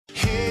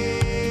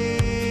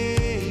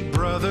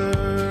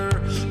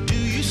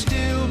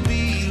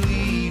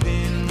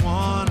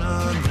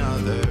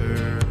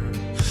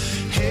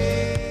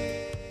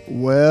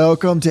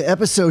Welcome to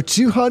episode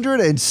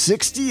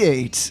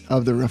 268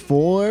 of the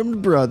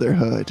Reformed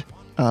Brotherhood.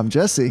 I'm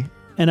Jesse.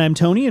 And I'm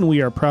Tony, and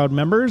we are proud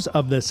members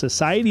of the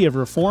Society of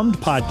Reformed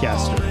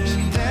Podcasters.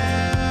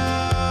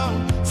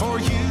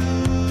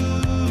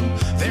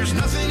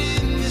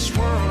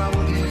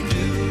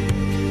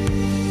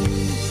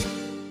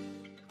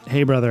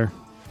 Hey, brother.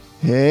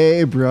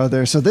 Hey,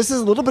 brother. So this is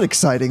a little bit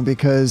exciting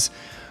because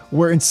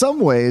we're in some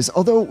ways,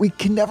 although we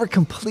can never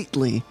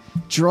completely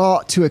draw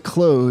to a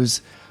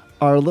close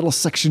our little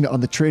section on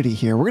the treaty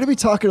here. We're going to be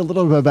talking a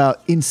little bit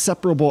about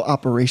inseparable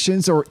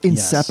operations, or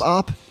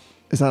INSEPOP,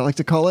 as I like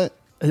to call it.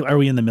 Are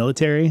we in the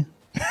military?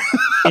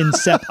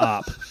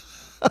 INSEPOP.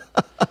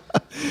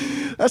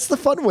 That's the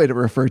fun way to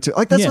refer to it.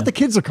 Like, that's what the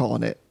kids are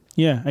calling it.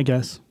 Yeah, I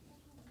guess.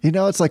 You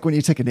know, it's like when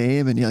you take a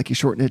name and you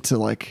shorten it to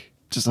like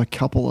just a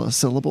couple of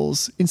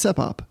syllables.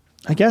 INSEPOP.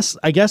 I guess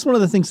one of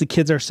the things the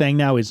kids are saying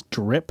now is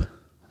drip.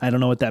 I don't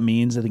know what that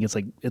means. I think it's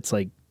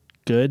like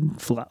good.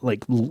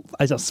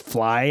 I just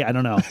fly. I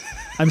don't know.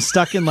 I'm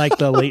stuck in like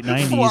the late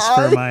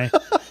 90s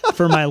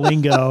for my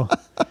lingo.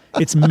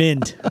 It's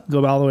mint.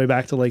 Go all the way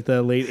back to like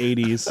the late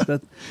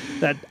 80s.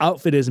 That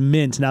outfit is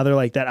mint. Now they're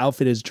like, that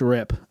outfit is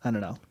drip. I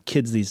don't know.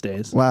 Kids these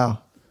days. Wow.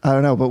 I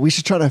don't know, but we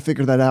should try to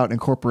figure that out and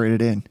incorporate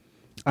it in.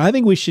 I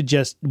think we should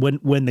just,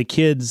 when the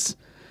kids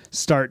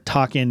start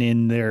talking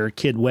in their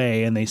kid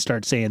way and they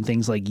start saying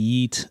things like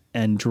yeet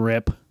and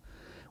drip,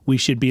 we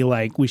should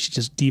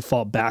just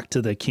default back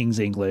to the King's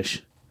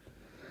English.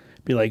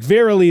 Be like,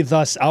 verily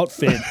thus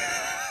outfit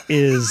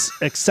is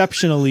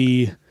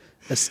exceptionally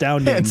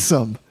astounding.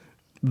 Handsome.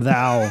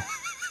 Thou,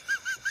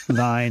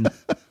 thine,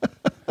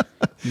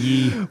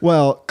 ye.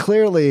 Well,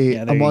 clearly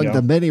among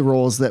the many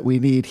roles that we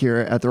need here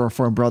at the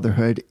Reformed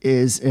Brotherhood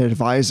is an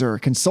advisor,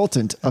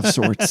 consultant of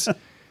sorts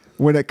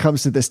when it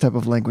comes to this type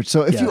of language.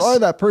 So if you are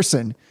that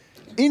person,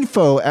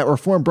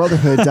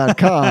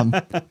 info@reformedbrotherhood.com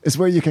is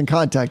where you can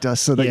contact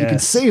us so that you can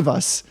save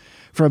us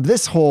from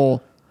this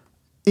whole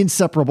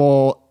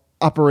inseparable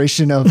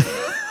operation of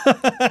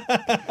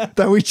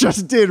that we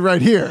just did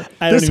right here.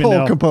 This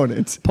whole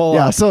component. Pull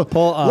up.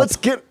 Let's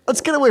get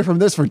away from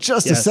this for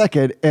just a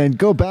second and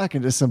go back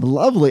into some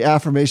lovely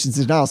affirmations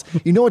and denials.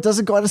 You know what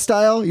doesn't go out of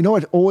style? You know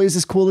what always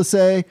is cool to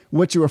say?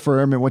 What you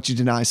affirm and what you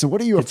deny. So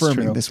what are you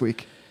affirming this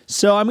week?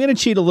 So I'm going to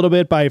cheat a little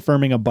bit by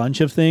affirming a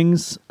bunch of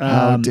things.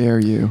 How dare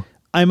you?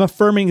 I'm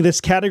affirming this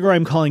category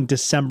I'm calling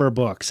December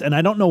books. And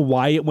I don't know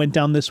why it went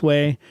down this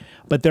way,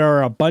 but there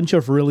are a bunch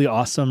of really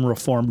awesome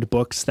Reformed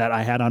books that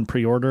I had on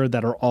pre-order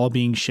that are all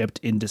being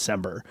shipped in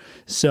December.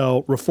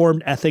 So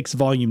Reformed Ethics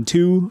Volume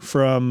 2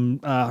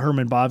 from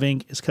Herman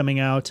Bavinck is coming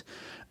out.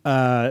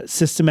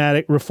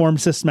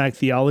 Reformed Systematic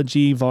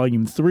Theology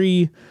Volume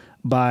 3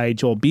 by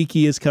Joel Beeke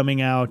is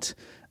coming out.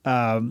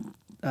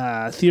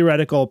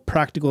 Theoretical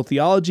Practical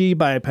Theology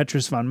by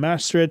Petrus von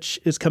Maastricht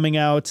is coming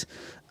out.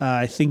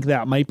 I think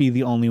that might be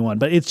the only one,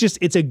 but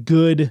it's a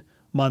good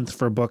month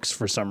for books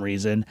for some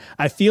reason.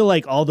 I feel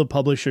like all the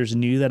publishers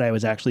knew that I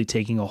was actually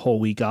taking a whole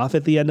week off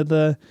at the end of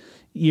the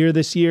year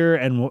this year,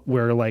 and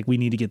we're like, we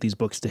need to get these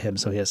books to him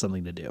so he has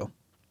something to do.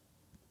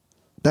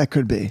 That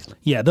could be.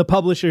 Yeah, the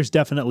publishers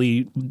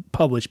definitely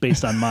publish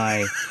based on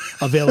my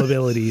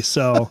availability.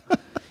 So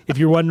if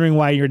you're wondering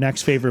why your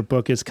next favorite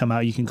book has come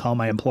out, you can call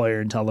my employer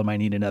and tell them I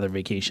need another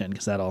vacation,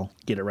 because that'll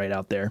get it right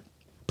out there.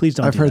 Please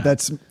don't. I've heard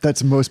that's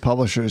most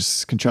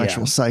publishers'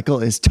 contractual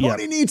cycle is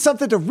Tony needs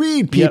something to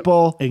read,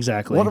 people. Yep,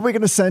 exactly. What are we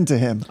going to send to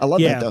him? I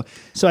love that, though.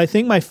 So I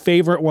think my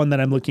favorite one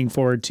that I'm looking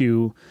forward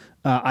to,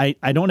 I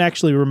don't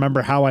actually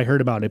remember how I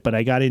heard about it, but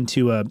I got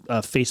into a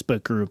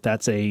Facebook group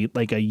that's a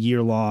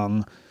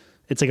year-long,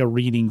 it's like a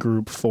reading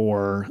group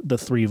for the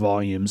 3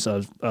 volumes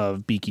of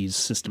Beeke's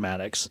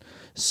Systematics.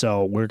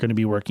 So we're going to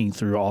be working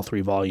through all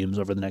 3 volumes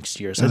over the next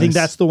year. So I think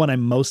that's the one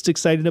I'm most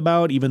excited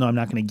about, even though I'm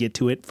not going to get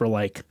to it for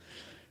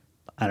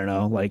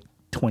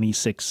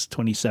 26,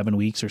 27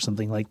 weeks or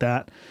something like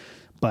that.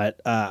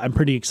 But I'm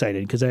pretty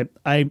excited because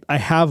I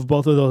have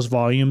both of those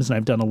volumes, and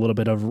I've done a little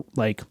bit of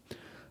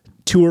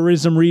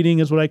tourism reading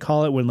is what I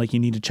call it, when you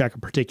need to check a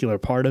particular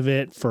part of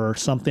it for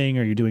something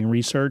or you're doing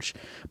research,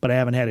 but I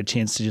haven't had a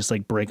chance to just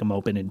break them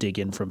open and dig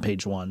in from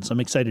page 1. So I'm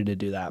excited to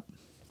do that.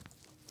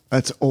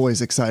 That's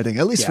always exciting,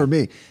 at least for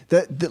me.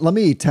 That let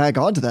me tag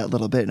on to that a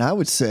little bit. And I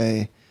would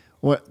say,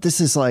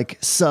 this is like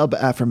sub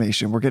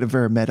affirmation. We're getting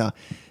very meta.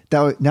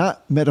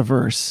 Not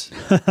metaverse.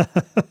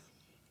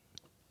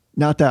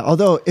 Not that.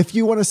 Although if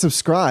you want to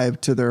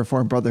subscribe to the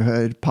Reformed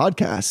Brotherhood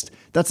podcast,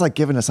 that's like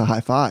giving us a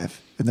high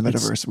five in the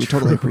metaverse. We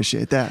totally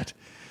appreciate that.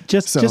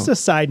 Just a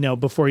side note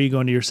before you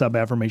go into your sub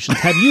affirmations.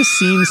 Have you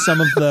seen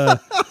some of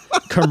the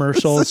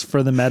commercials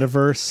for the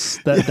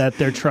metaverse that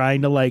they're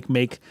trying to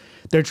make?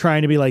 They're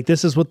trying to be like,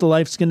 this is what the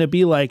life's going to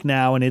be like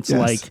now. And it's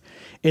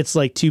it's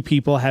like 2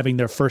 people having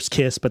their first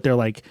kiss, but they're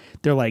like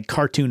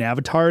cartoon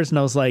avatars. And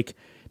I was like,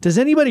 does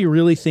anybody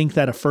really think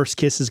that a first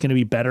kiss is going to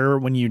be better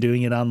when you're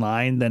doing it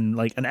online than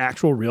an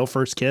actual real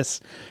first kiss?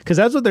 Because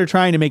that's what they're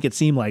trying to make it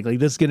seem like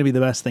this is going to be the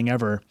best thing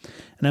ever.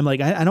 And I'm like,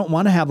 I don't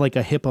want to have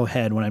a hippo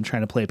head when I'm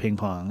trying to play ping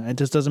pong. It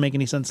just doesn't make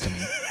any sense to me.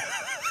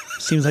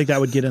 Seems like that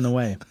would get in the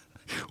way.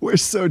 We're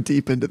so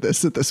deep into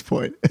this at this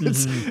point.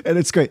 And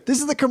it's great. This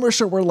is the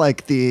commercial where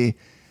like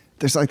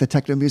there's like the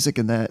techno music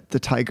and the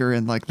tiger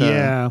and like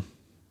the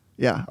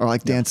or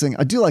like dancing.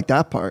 I do like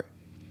that part.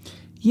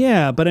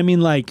 Yeah, but I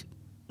mean, like,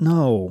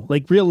 no,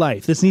 like real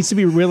life. This needs to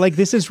be real. Like,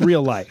 this is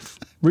real life.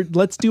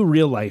 Let's do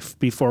real life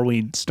before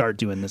we start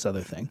doing this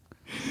other thing.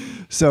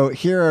 So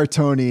here are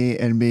Tony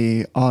and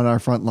me on our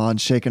front lawn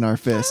shaking our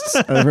fists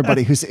at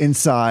everybody who's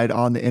inside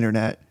on the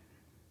internet.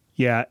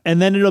 Yeah,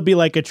 and then it'll be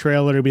like a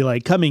trailer. It'll be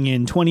like, coming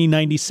in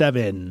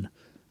 2097,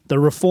 the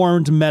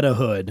reformed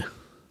metahood.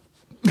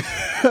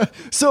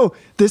 So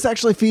this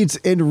actually feeds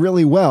in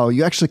really well.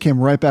 You actually came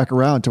right back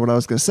around to what I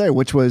was going to say,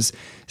 which was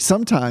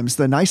sometimes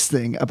the nice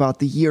thing about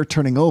the year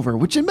turning over,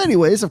 which in many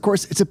ways, of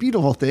course, it's a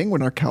beautiful thing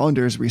when our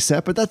calendars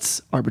reset, but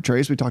that's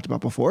arbitrary, as we talked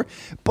about before.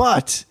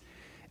 But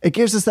it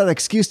gives us that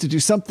excuse to do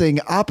something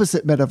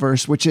opposite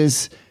metaverse, which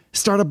is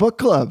start a book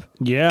club.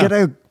 Yeah. Get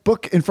a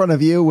book in front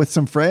of you with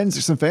some friends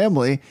or some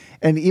family.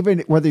 And even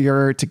whether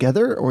you're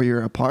together or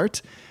you're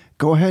apart,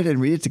 go ahead and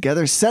read it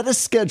together. Set a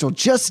schedule.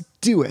 Just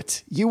do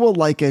it. You will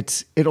like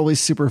it. It'll be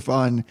super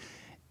fun.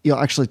 You'll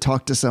actually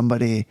talk to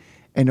somebody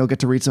and you'll get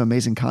to read some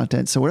amazing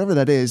content. So whatever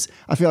that is,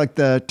 I feel like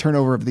the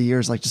turnover of the year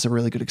is like just a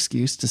really good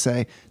excuse to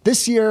say,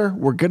 this year,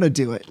 we're going to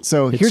do it.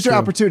 So here's your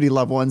opportunity,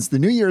 loved ones. The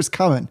new year is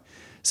coming.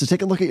 So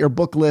take a look at your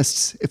book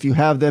lists. If you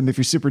have them, if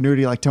you're super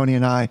nerdy like Tony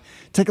and I,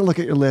 take a look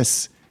at your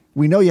lists.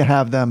 We know you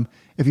have them.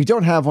 If you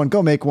don't have one,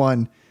 go make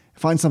one.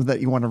 Find something that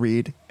you want to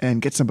read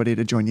and get somebody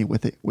to join you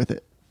with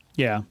it.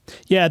 Yeah.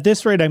 Yeah. At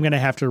this rate, I'm going to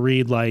have to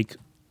read like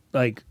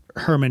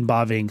Herman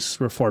Bavinck's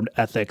Reformed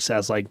Ethics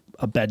as like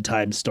a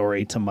bedtime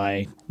story to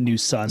my new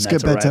son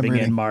that's arriving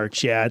in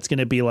March. Yeah. It's going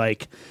to be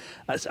like,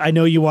 I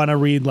know you want to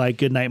read like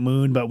Goodnight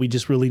Moon, but we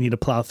just really need to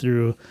plow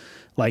through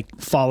like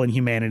Fallen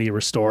Humanity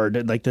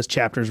Restored. Like this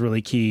chapter is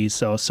really key.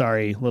 So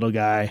sorry, little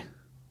guy,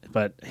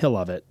 but he'll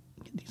love it.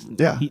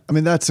 Yeah. I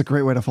mean, that's a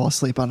great way to fall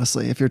asleep,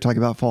 honestly, if you're talking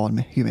about Fallen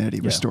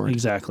Humanity Restored.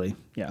 Exactly.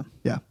 Yeah.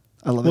 Yeah.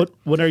 I love it.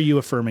 What are you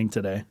affirming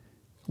today?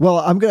 Well,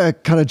 I'm going to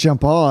kind of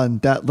jump on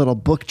that little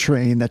book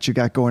train that you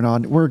got going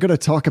on. We're going to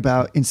talk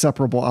about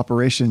inseparable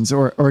operations,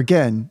 or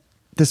again,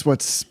 this is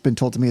what's been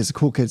told to me as a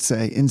cool kid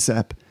say,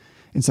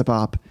 INSEP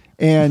op.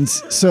 And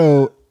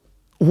so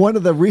one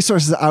of the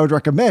resources I would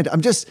recommend,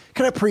 I'm just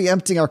kind of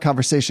preempting our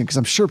conversation because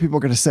I'm sure people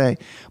are going to say,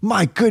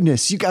 my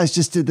goodness, you guys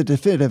just did the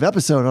definitive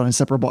episode on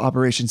inseparable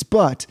operations,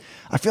 but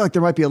I feel like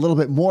there might be a little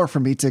bit more for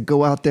me to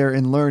go out there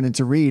and learn and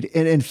to read.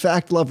 And in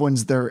fact, loved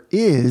ones, there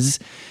is.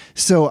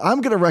 So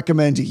I'm going to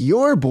recommend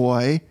your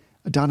boy,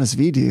 Adonis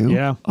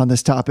Vidu, on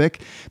this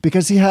topic,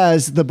 because he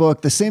has the book,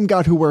 The Same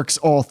God Who Works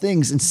All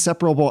Things,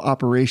 Inseparable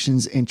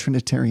Operations in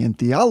Trinitarian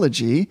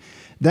Theology.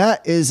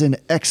 That is an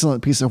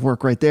excellent piece of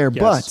work right there.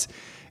 Yes.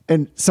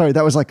 And sorry,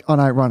 that was like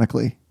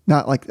unironically,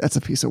 not like that's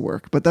a piece of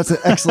work, but that's an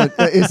excellent,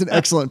 that is an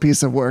excellent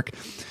piece of work.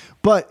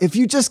 But if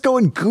you just go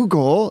and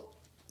Google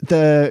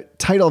the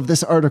title of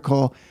this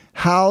article,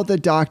 How the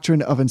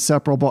Doctrine of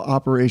Inseparable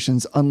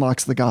Operations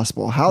Unlocks the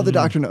Gospel, How the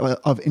Doctrine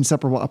of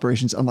Inseparable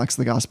Operations Unlocks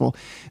the Gospel.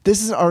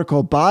 This is an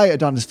article by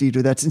Adonis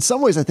Vidu that's in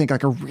some ways, I think,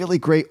 like a really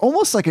great,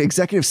 almost like an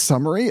executive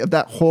summary of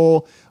that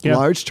whole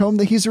large tome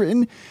that he's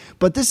written.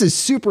 But this is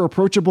super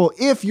approachable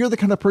if you're the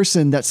kind of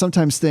person that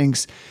sometimes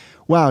thinks,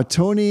 wow,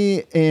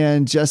 Tony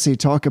and Jesse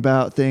talk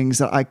about things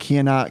that I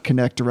cannot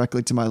connect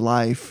directly to my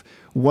life.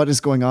 What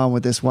is going on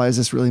with this? Why does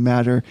this really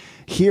matter?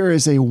 Here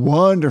is a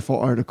wonderful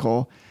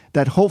article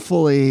that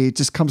hopefully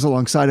just comes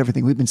alongside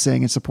everything we've been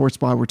saying and supports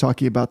why we're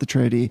talking about the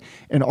Trinity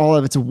and all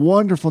of its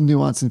wonderful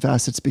nuance and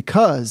facets,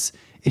 because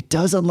it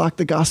does unlock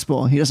the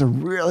gospel. He does a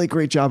really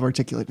great job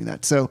articulating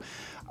that. So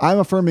I'm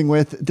affirming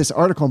with this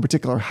article in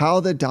particular, How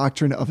the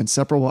Doctrine of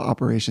Inseparable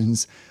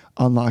Operations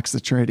Unlocks the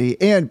Trinity,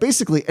 and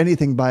basically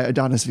anything by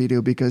Adonis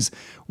Vidu, because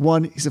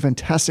one, he's a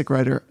fantastic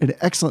writer, an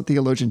excellent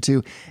theologian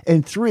too,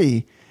 and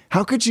three,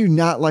 how could you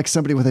not like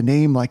somebody with a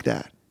name like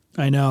that?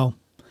 I know.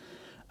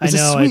 It's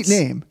a sweet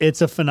name.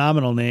 It's a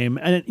phenomenal name.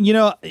 And, you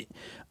know,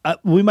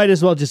 we might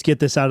as well just get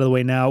this out of the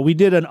way now. We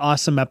did an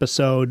awesome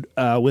episode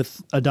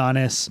with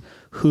Adonis,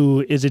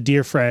 who is a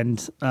dear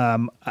friend.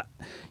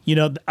 You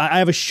know, I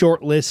have a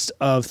short list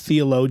of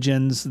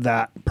theologians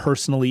that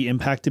personally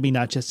impacted me,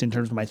 not just in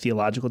terms of my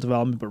theological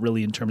development, but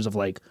really in terms of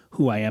like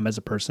who I am as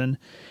a person.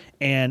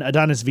 And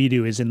Adonis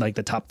Vidu is in like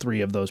the top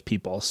 3 of those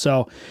people.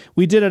 So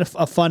we did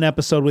a fun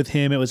episode with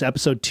him. It was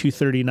episode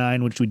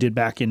 239, which we did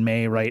back in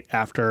May, right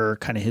after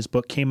kind of his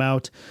book came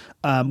out.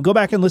 Go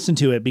back and listen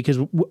to it, because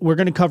we're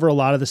going to cover a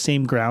lot of the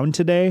same ground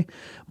today,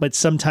 but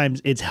sometimes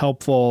it's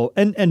helpful.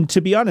 And to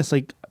be honest,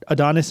 like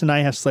Adonis and I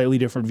have slightly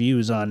different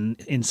views on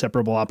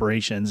inseparable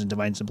operations and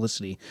divine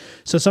simplicity.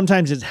 So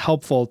sometimes it's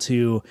helpful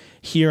to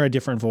hear a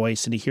different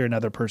voice and to hear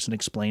another person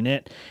explain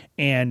it.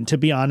 And to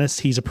be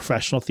honest, he's a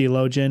professional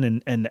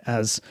theologian, and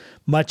as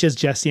much as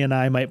Jesse and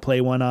I might play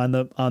one on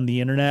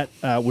the internet,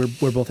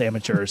 we're both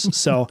amateurs.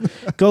 So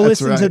go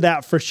listen to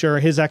that for sure.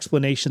 His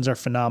explanations are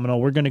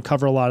phenomenal. We're going to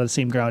cover a lot of the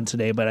same ground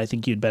today, but I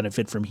think you'd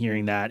benefit from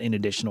hearing that in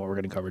addition to what we're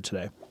going to cover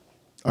today.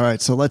 All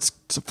right, so let's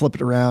flip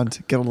it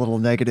around, get a little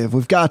negative.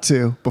 We've got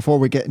to, before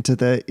we get into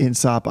the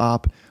INSOP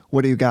op.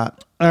 What do you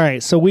got? All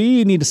right, so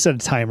we need to set a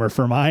timer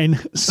for mine.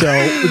 So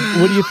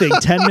what do you think?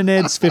 10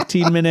 minutes,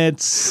 15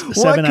 minutes,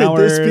 7 hours? What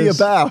could this be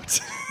about?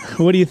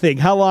 What do you think?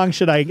 How long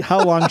should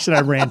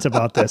I rant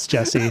about this,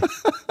 Jesse?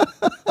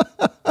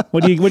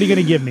 What are you going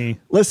to give me?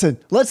 Listen,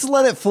 let's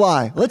let it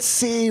fly. Let's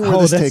see where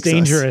this takes us. Oh, that's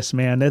dangerous,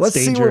 man. Let's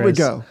see where we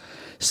go.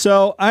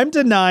 So I'm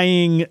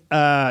denying,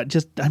 I'm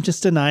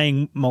just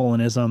denying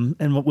Molinism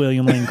and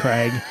William Lane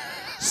Craig.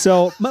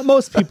 So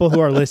most people who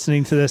are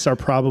listening to this are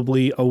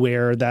probably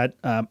aware that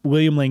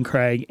William Lane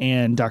Craig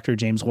and Dr.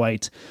 James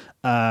White,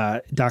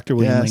 Dr.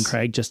 William Lane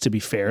Craig, just to be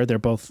fair, they're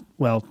both,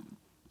 well,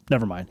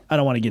 never mind. I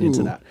don't want to get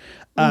into that.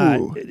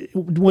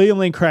 William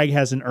Lane Craig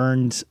has an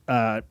earned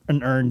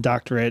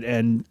doctorate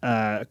and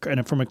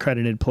from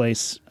accredited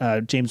place.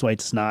 James White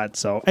does not.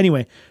 So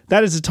anyway,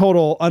 that is a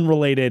total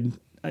unrelated.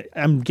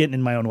 I'm getting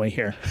in my own way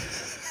here.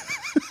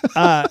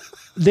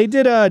 They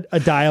did a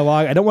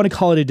dialogue. I don't want to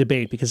call it a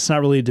debate because it's not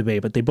really a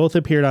debate, but they both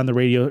appeared on the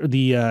radio,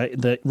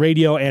 the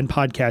radio and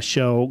podcast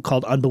show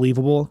called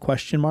Unbelievable ?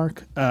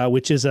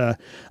 Which is an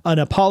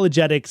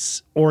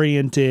apologetics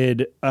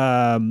oriented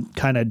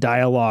kind of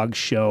dialogue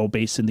show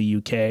based in the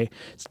UK.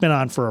 It's been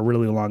on for a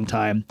really long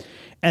time.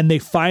 And they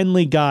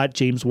finally got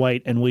James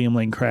White and William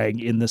Lane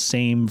Craig in the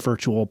same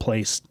virtual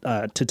place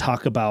to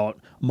talk about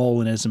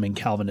Molinism and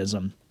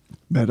Calvinism.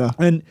 Meta.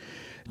 And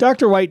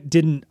Dr. White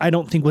I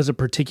don't think was a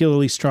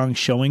particularly strong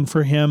showing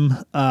for him.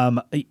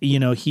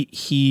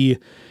 He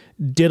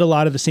did a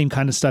lot of the same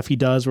kind of stuff he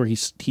does where he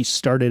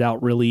started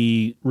out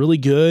really, really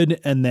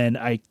good. And then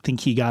I think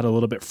he got a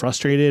little bit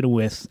frustrated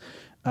with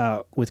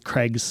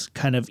Craig's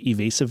kind of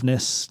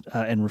evasiveness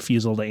and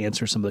refusal to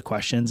answer some of the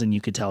questions. And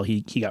you could tell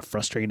he got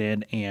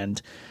frustrated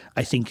and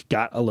I think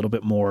got a little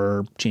bit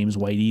more James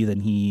Whitey than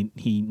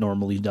he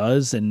normally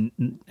does and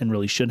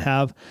really should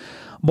have.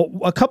 But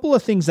a couple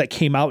of things that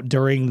came out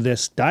during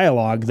this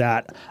dialogue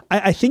that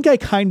I think I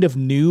kind of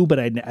knew, but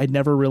I'd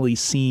never really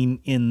seen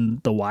in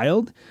the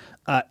wild,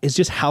 is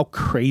just how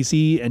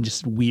crazy and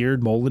just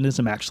weird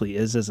Molinism actually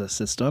is as a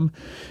system.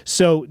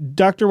 So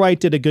Dr.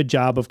 White did a good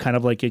job of kind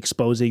of like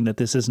exposing that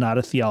this is not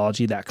a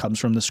theology that comes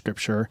from the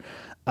scripture.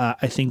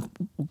 I think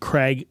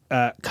Craig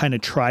kind of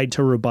tried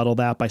to rebuttal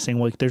that by saying,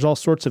 well, there's all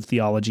sorts of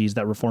theologies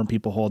that Reformed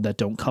people hold that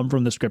don't come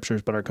from the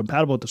scriptures but are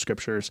compatible with the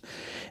scriptures.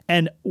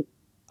 And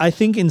I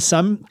think in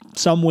some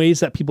ways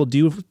that people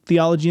do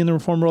theology in the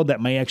Reformed world that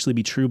may actually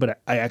be true,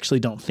 but I actually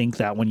don't think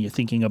that when you're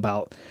thinking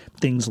about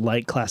things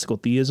like classical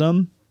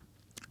theism.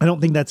 I don't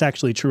think that's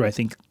actually true. I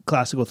think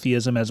classical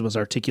theism, as was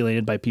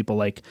articulated by people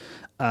like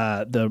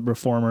the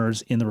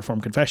reformers in the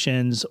Reformed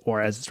Confessions,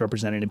 or as it's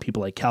represented in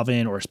people like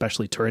Calvin, or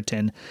especially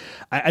Turretin,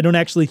 I don't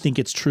actually think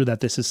it's true that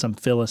this is some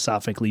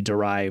philosophically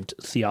derived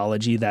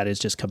theology that is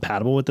just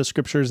compatible with the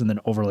scriptures and then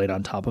overlaid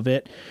on top of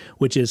it,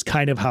 which is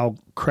kind of how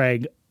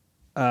Craig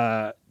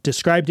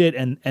described it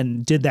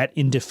and did that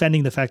in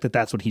defending the fact that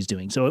that's what he's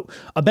doing. So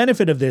a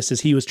benefit of this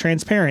is he was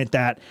transparent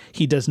that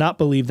he does not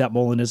believe that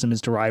Molinism is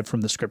derived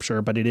from the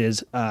scripture, but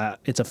it's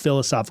a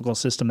philosophical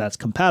system that's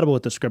compatible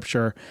with the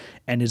scripture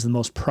and is the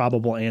most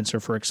probable answer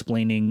for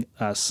explaining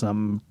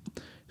some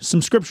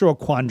scriptural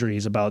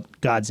quandaries about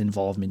God's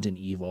involvement in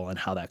evil and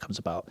how that comes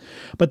about.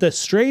 But the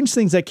strange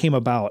things that came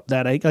about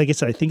that, like I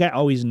said, I think I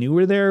always knew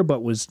were there,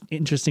 but was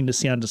interesting to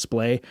see on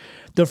display.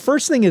 The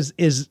first thing is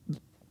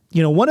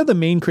one of the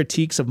main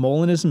critiques of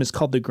Molinism is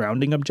called the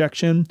grounding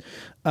objection.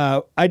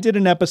 I did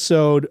an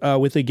episode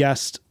with a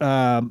guest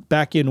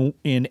back in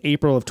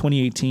April of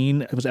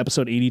 2018. It was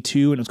episode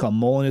 82, and it was called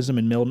Molinism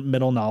and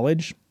Middle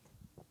Knowledge.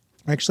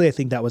 Actually, I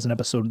think that was an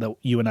episode that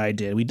you and I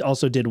did. We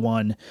also did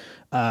one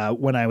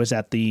when I was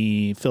at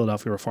the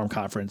Philadelphia Reform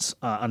Conference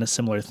on a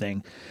similar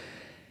thing.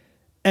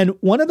 And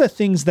one of the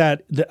things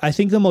that I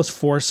think the most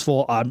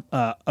forceful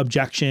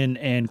objection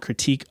and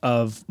critique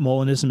of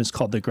Molinism is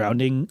called the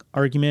grounding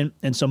argument.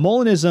 And so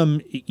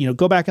Molinism,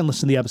 go back and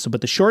listen to the episode,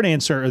 but the short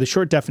answer or the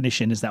short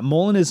definition is that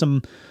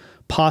Molinism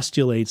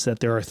postulates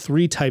that there are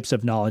three types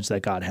of knowledge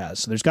that God has.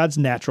 So there's God's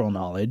natural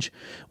knowledge,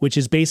 which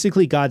is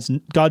basically God's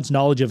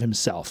knowledge of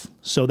himself.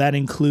 So that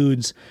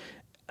includes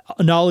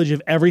knowledge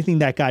of everything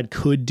that God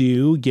could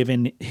do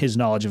given his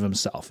knowledge of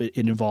himself. It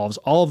involves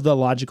all of the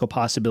logical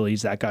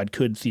possibilities that God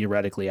could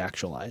theoretically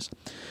actualize.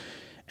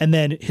 And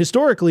then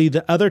historically,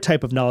 the other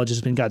type of knowledge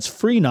has been God's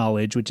free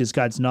knowledge, which is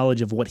God's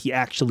knowledge of what he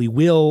actually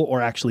will or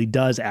actually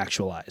does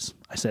actualize.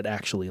 I said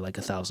actually like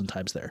 1,000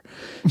 times there.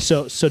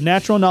 So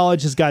natural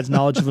knowledge is God's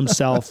knowledge of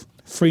himself.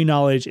 Free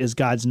knowledge is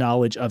God's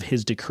knowledge of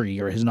his decree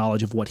or his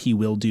knowledge of what he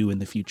will do in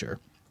the future.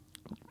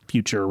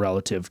 Future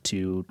relative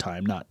to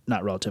time, not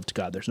relative to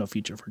God. There's no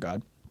future for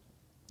God.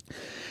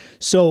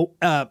 So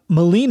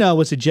Molina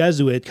was a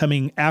Jesuit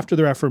coming after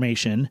the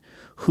Reformation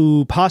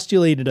who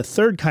postulated a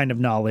third kind of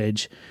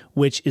knowledge,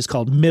 which is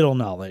called middle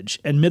knowledge.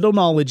 And middle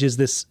knowledge is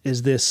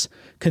this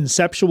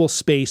conceptual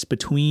space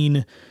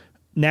between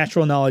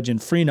natural knowledge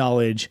and free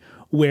knowledge,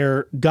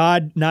 where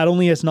God not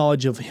only has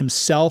knowledge of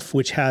himself,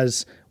 which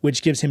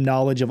gives him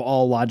knowledge of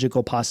all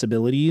logical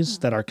possibilities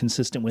that are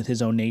consistent with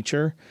his own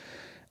nature,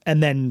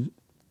 and then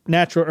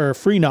natural or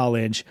free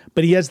knowledge,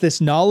 but he has this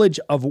knowledge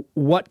of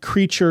what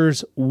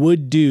creatures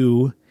would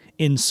do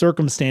in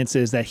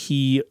circumstances that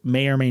he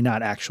may or may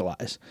not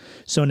actualize.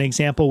 So an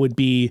example would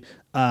be,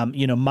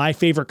 my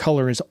favorite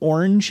color is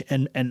orange.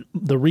 And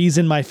the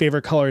reason my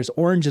favorite color is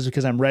orange is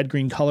because I'm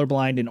red-green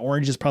colorblind, and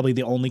orange is probably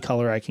the only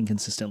color I can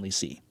consistently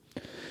see.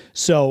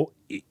 So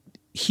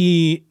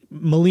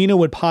Molina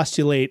would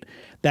postulate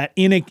that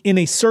in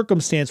a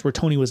circumstance where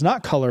Tony was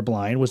not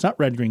colorblind, was not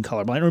red-green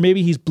colorblind, or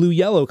maybe he's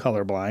blue-yellow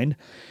colorblind,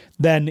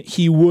 then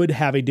he would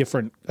have a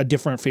different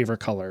favorite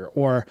color.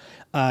 Or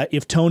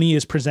if Tony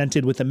is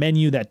presented with a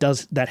menu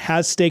that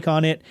has steak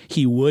on it,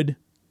 he would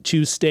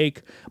choose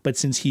steak. But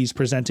since he's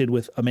presented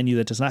with a menu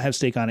that does not have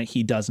steak on it,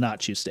 he does not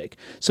choose steak.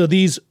 So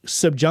these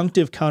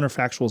subjunctive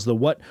counterfactuals,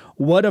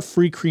 what a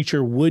free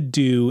creature would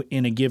do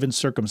in a given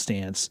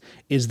circumstance,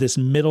 is this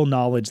middle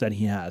knowledge that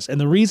he has.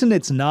 And the reason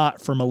it's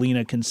not, for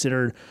Molina,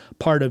 considered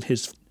part of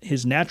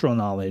his natural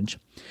knowledge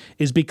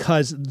is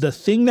because the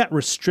thing that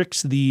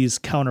restricts these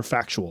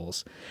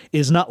counterfactuals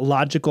is not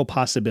logical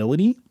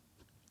possibility.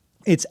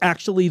 It's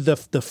actually the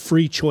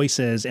free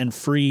choices and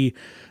free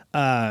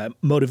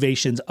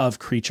motivations of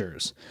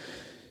creatures.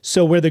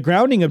 So where the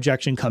grounding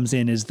objection comes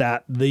in is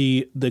that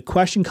the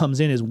question comes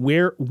in is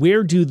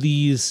where do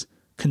these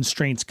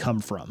constraints come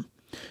from?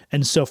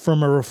 And so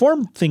from a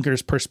reform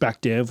thinker's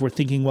perspective, we're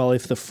thinking, well,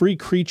 if the free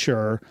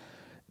creature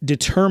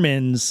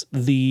determines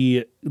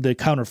the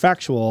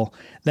counterfactual,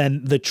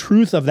 then the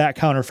truth of that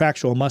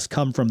counterfactual must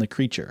come from the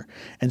creature.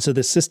 And so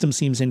the system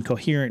seems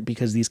incoherent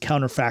because these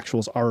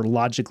counterfactuals are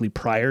logically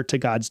prior to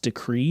God's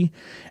decree.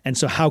 And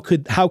so how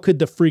could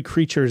the free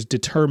creatures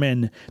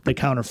determine the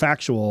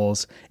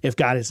counterfactuals if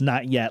God has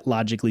not yet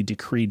logically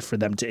decreed for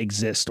them to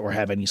exist or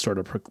have any sort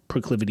of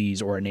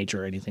proclivities or a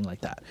nature or anything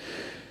like that?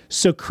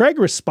 So Craig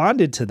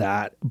responded to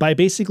that by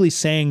basically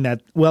saying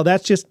that, well,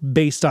 that's just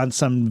based on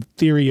some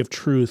theory of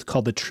truth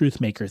called the truth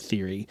maker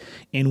theory,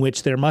 in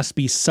which there must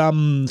be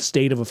some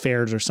state of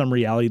affairs or some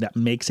reality that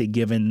makes a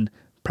given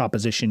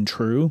proposition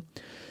true.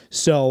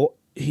 So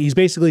he's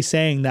basically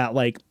saying that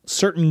like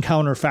certain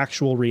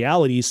counterfactual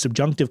realities,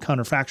 subjunctive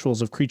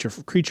counterfactuals of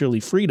creaturely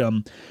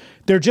freedom,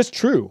 they're just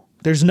true.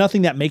 There's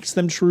nothing that makes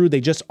them true.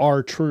 They just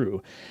are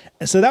true.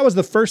 And so that was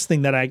the first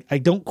thing that I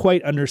don't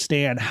quite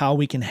understand, how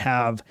we can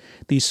have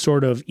these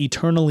sort of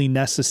eternally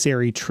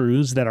necessary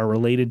truths that are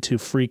related to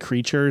free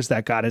creatures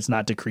that God has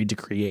not decreed to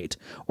create,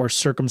 or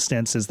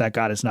circumstances that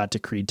God has not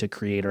decreed to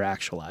create or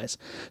actualize.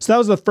 So that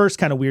was the first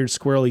kind of weird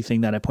squirrely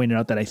thing that I pointed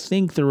out that I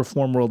think the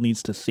reform world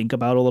needs to think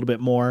about a little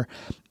bit more,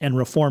 and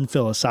reform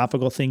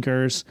philosophical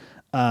thinkers.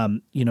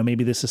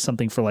 Maybe this is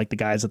something for like the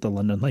guys at the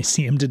London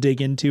Lyceum to dig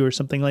into or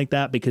something like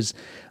that, because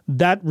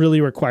that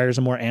really requires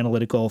a more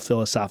analytical,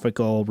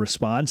 philosophical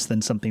response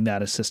than something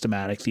that a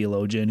systematic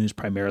theologian who's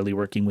primarily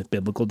working with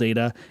biblical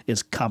data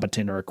is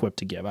competent or equipped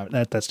to give.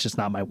 That's just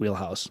not my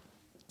wheelhouse.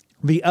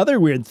 The other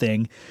weird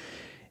thing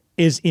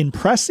is, in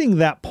pressing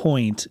that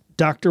point,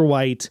 Dr.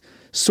 White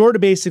sort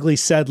of basically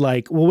said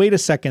like, well, wait a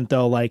second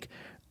though, like,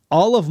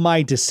 all of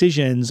my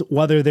decisions,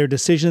 whether they're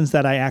decisions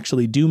that I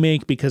actually do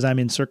make because I'm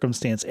in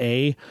circumstance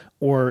A,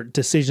 or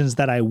decisions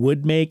that I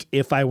would make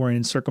if I were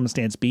in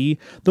circumstance B,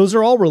 those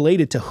are all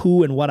related to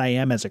who and what I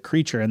am as a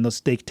creature. And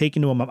they take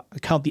into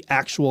account the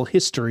actual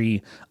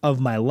history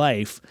of my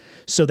life.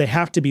 So they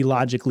have to be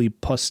logically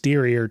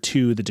posterior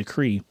to the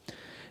decree.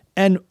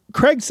 And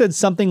Craig said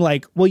something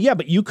like, well, yeah,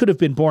 but you could have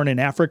been born in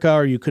Africa,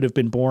 or you could have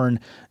been born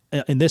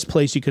in this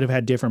place, you could have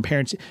had different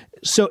parents.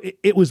 So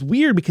it was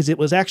weird because it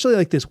was actually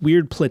like this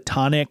weird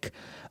Platonic,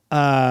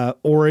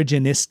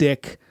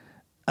 originistic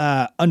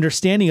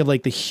understanding of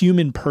like the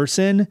human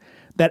person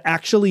that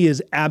actually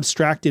is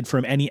abstracted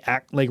from any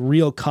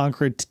real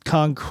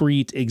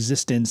concrete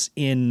existence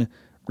in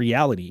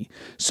reality.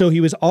 So he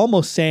was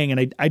almost saying,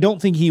 and I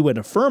don't think he would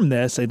affirm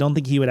this, I don't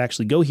think he would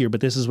actually go here, but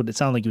this is what it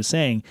sounded like he was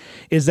saying,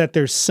 is that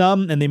there's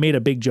some, and they made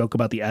a big joke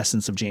about the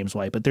essence of James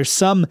White, but there's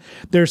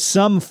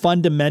some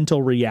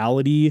fundamental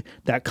reality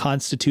that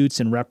constitutes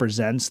and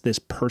represents this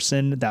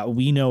person that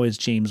we know as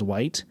James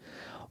White.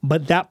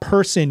 But that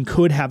person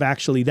could have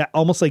actually, that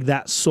almost like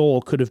that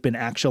soul could have been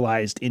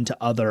actualized into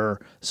other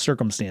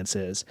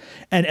circumstances.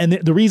 And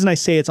the reason I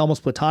say it's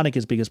almost Platonic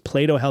is because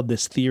Plato held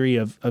this theory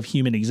of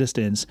human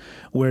existence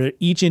where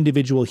each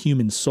individual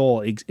human soul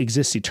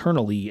exists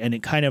eternally, and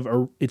it kind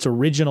of, its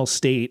original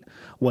state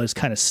was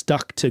kind of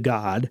stuck to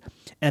God,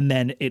 and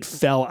then it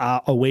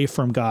fell away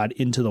from God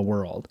into the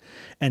world.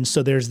 And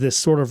so there's this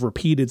sort of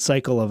repeated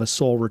cycle of a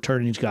soul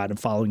returning to God and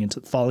falling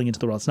into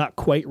the world. It's not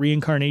quite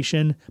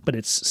reincarnation, but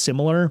it's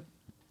similar.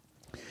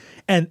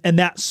 And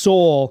that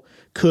soul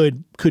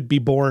could be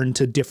born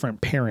to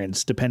different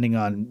parents depending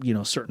on,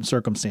 certain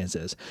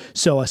circumstances.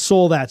 So a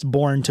soul that's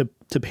born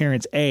to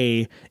parents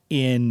A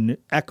in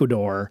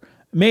Ecuador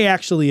may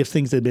actually, if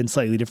things had been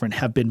slightly different,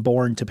 have been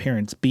born to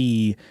parents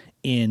B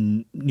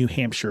in New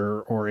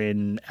Hampshire or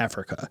in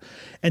Africa.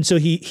 And so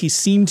he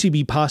seemed to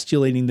be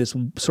postulating this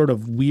sort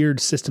of weird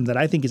system that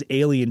I think is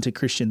alien to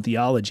Christian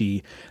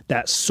theology,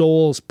 that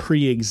souls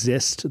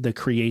pre-exist the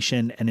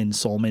creation and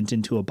ensoulment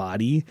into a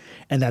body,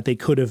 and that they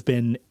could have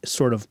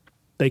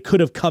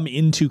come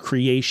into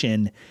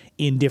creation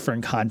in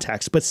different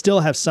contexts, but still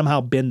have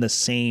somehow been the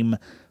same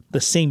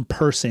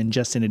person,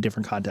 just in a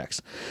different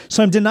context.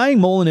 So I'm denying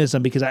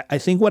Molinism because I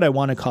think what I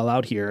want to call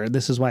out here,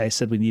 this is why I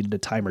said we needed a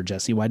timer,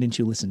 Jesse. Why didn't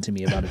you listen to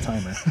me about a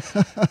timer?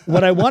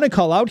 What I want to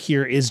call out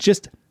here is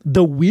just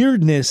the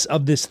weirdness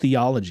of this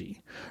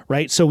theology,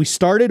 right? So we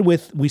started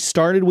with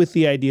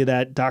the idea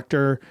that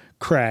Dr.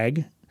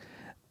 Craig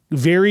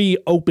very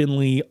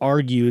openly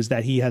argues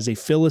that he has a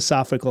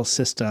philosophical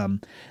system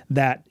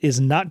that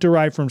is not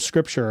derived from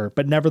Scripture,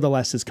 but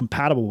nevertheless is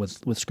compatible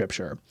with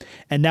Scripture.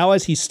 And now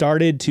as he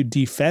started to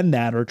defend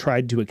that or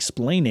tried to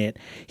explain it,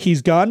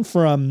 he's gone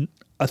from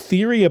a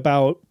theory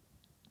about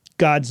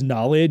God's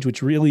knowledge,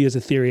 which really is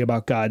a theory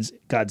about God's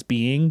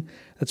being.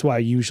 That's why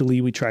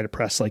usually we try to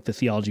press like the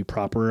theology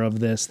proper of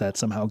this, that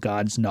somehow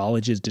God's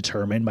knowledge is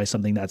determined by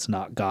something that's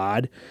not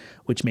God,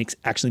 which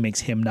actually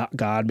makes him not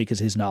God because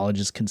his knowledge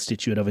is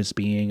constituent of his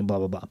being and blah,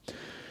 blah, blah.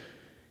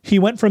 He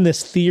went from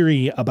this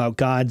theory about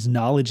God's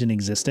knowledge and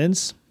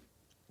existence,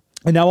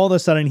 and now all of a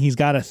sudden he's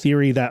got a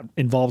theory that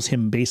involves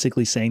him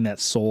basically saying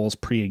that souls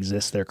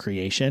pre-exist their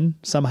creation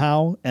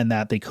somehow, and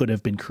that they could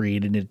have been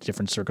created in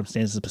different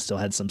circumstances but still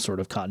had some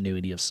sort of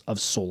continuity of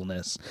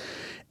soulness.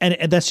 And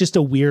that's just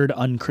a weird,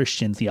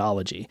 unchristian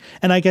theology.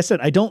 And like I said,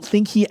 I don't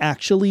think he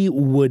actually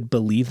would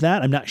believe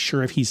that. I'm not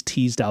sure if he's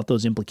teased out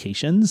those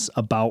implications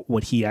about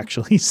what he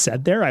actually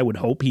said there. I would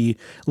hope he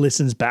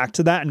listens back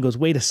to that and goes,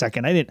 wait a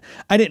second,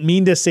 I didn't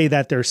mean to say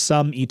that there's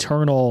some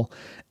eternal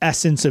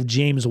essence of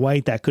James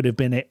White that could have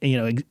been,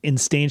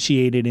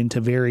 instantiated into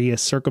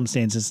various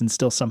circumstances and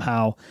still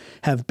somehow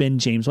have been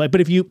James White.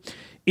 But if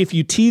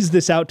you tease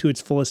this out to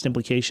its fullest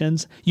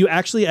implications, you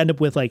actually end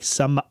up with like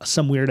some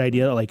weird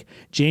idea like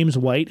James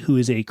White, who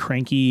is a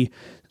cranky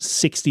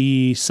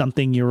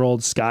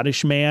 60-something-year-old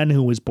Scottish man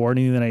who was born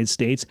in the United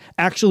States,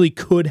 actually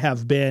could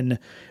have been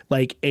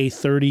like a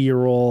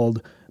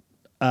 30-year-old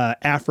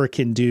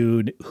African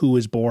dude who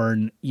was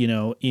born,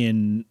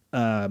 in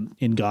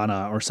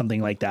Ghana or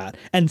something like that.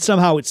 And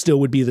somehow it still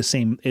would be the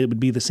same. It would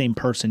be the same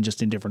person,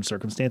 just in different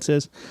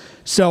circumstances.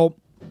 So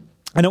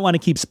I don't want to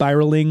keep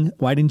spiraling.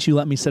 Why didn't you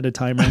let me set a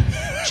timer?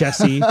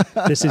 Jesse,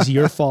 this is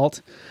your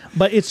fault.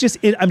 But it's just,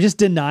 I'm just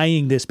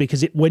denying this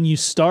because when you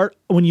start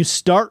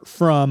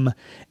from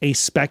a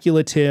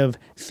speculative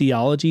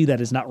theology that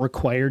is not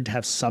required to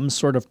have some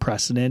sort of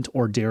precedent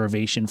or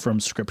derivation from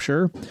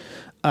Scripture,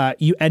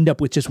 you end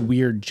up with just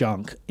weird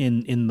junk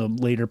in the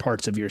later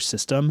parts of your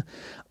system.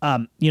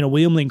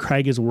 William Lane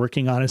Craig is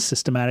working on a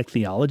systematic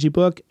theology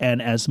book,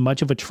 and as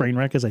much of a train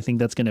wreck as I think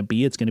that's going to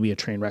be, it's going to be a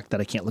train wreck that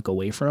I can't look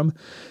away from.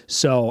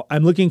 So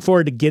I'm looking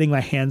forward to getting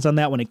my hands on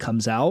that when it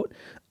comes out.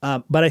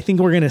 But I think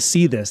we're going to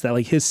see this, that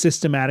like his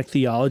systematic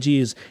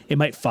theology it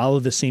might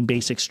follow the same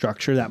basic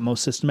structure that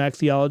most systematic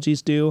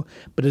theologies do,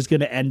 but it's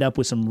going to end up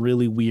with some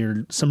really,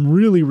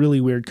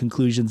 really weird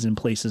conclusions in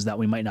places that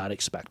we might not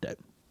expect it.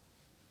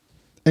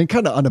 And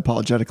kind of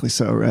unapologetically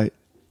so, right?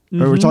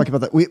 Mm-hmm. We're talking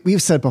about that.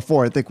 We've said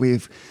before, I think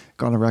we've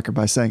gone on record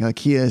by saying like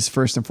he is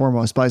first and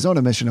foremost, by his own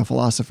admission, a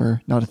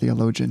philosopher, not a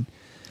theologian.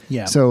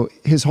 Yeah. So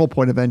his whole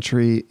point of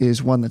entry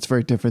is one that's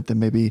very different than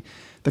maybe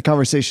the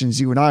conversations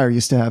you and I are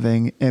used to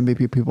having and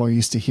maybe people are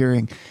used to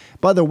hearing.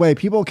 By the way,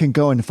 people can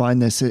go and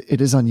find this.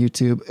 It is on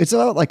YouTube. It's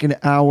about like an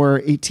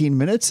hour, 18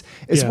 minutes.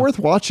 It's worth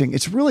watching.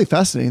 It's really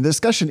fascinating. The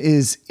discussion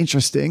is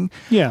interesting.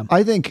 Yeah.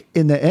 I think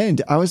in the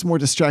end, I was more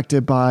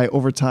distracted by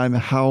over time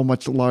how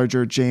much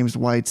larger James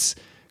White's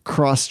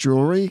cross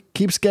jewelry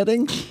keeps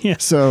getting. Yeah.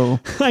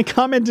 So I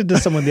commented to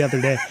someone the other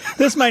day,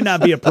 this might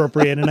not be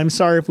appropriate, and I'm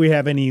sorry if we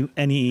have any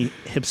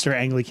hipster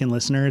Anglican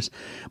listeners,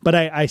 but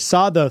I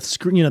saw the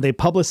screen, they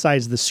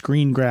publicized the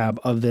screen grab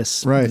of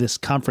this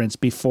conference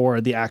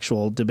before the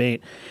actual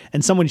debate,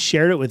 and someone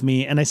shared it with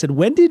me, and I said,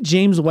 when did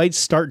James White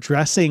start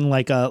dressing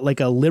like a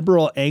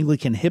liberal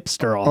Anglican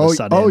hipster all of a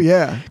sudden? Oh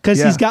yeah.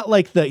 Because he's got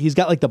like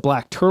the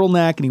black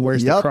turtleneck and he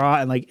wears the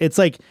cross, and like it's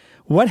like,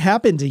 what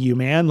happened to you,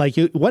 man? Like,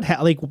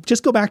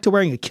 just go back to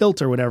wearing a kilt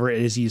or whatever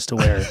it is you used to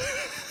wear.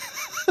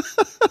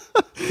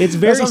 It's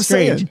very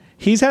strange.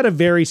 He's had a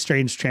very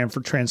strange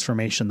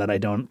transformation that I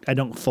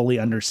don't fully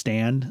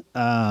understand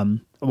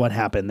what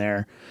happened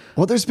there.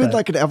 Well, there's been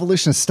like an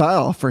evolution of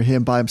style for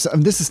him by himself. I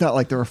mean, this is not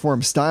like the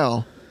Reformed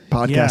style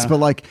podcast, but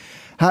like,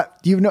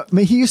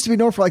 he used to be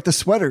known for like the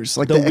sweaters,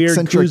 like the weird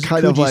eccentric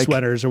kind of like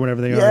sweaters or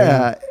whatever they are.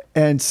 Yeah.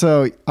 And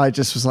so I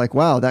just was like,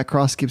 wow, that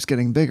cross keeps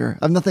getting bigger.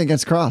 I have nothing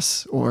against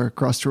cross or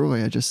cross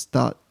jewelry. I just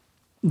thought.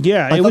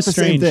 Yeah, it was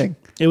strange. Same thing.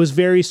 It was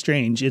very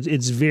strange.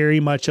 It's very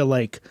much a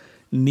like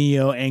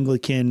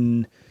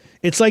neo-Anglican.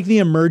 It's like the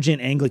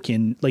emergent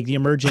Anglican, like the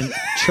emergent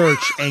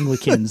church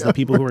Anglicans, the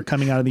people who are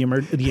coming out of the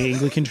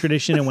Anglican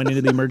tradition and went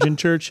into the emergent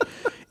church.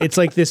 It's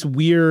like this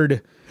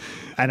weird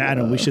And I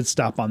know we should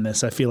stop on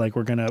this. I feel like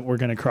we're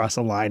gonna cross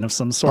a line of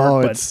some sort.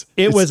 Oh, but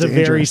it was dangerous.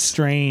 a very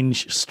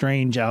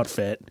strange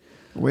outfit.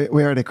 We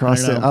already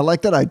crossed it. I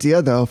like that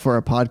idea though for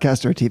a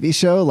podcast or a TV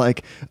show,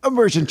 like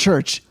Immersion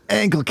Church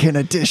Anglican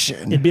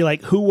Edition. It'd be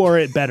like, who wore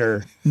it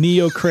better,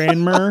 Neo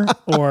Cranmer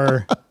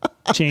or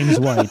James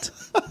White?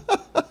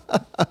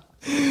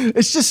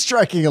 It's just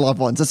striking your loved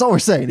ones. That's all we're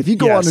saying. If you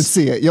go on and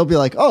see it, you'll be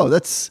like, oh,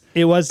 that's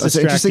an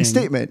interesting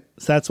statement.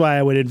 So that's why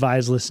I would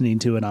advise listening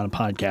to it on a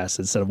podcast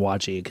instead of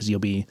watching it, because you'll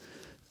be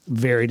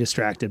very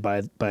distracted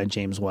by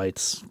James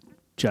White's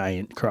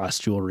giant cross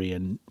jewelry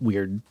and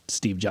weird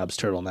Steve Jobs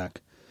turtleneck.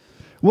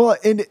 Well,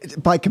 and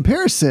by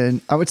comparison,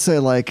 I would say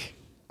like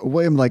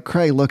William like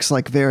Craig looks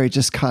like very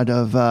just kind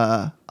of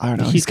I don't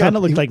know. He's kind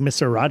of looked like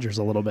Mr. Rogers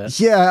a little bit.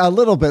 Yeah, a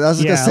little bit. I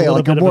was gonna say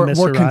like a more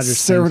Rogers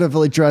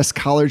conservatively dressed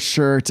collared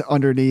shirt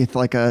underneath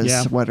like a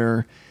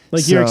sweater.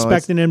 Like you're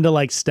expecting him to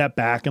like step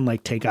back and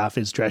like take off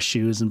his dress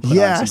shoes and put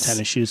on some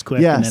tennis shoes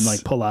quick and then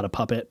like pull out a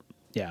puppet.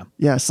 Yeah.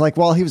 Yes, like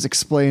while he was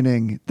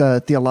explaining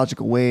the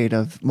theological weight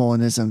of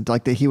Molinism,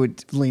 like that he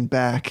would lean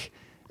back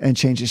and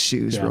change his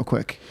shoes real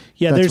quick.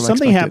 Yeah, there's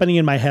something happening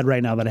in my head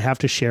right now that I have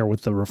to share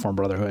with the Reformed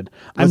Brotherhood.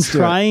 I'm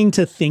trying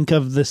to think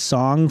of the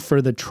song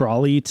for the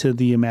trolley to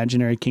the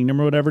Imaginary Kingdom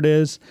or whatever it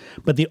is,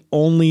 but the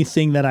only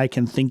thing that I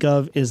can think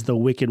of is the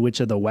Wicked Witch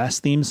of the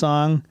West theme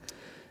song,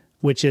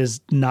 which is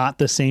not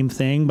the same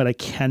thing, but I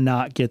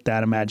cannot get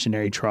that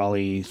Imaginary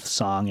Trolley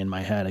song in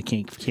my head. I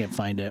can't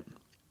find it.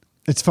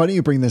 It's funny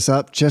you bring this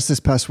up. Just this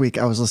past week,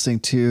 I was listening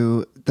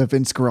to the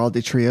Vince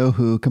Guaraldi trio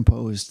who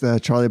composed the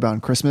Charlie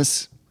Brown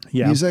Christmas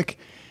music.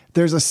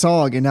 There's a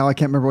song, and now I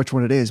can't remember which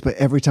one it is, but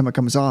every time it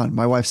comes on,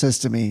 my wife says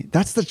to me,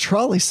 that's the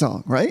trolley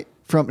song, right?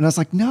 And I was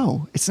like,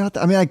 no, it's not.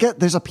 I mean, I get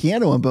there's a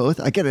piano in both.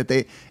 I get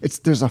it.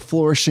 There's a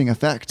flourishing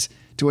effect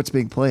to what's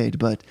being played,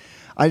 but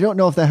I don't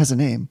know if that has a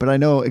name, but I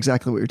know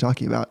exactly what you're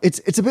talking about.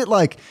 It's a bit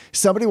like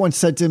somebody once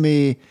said to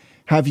me,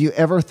 have you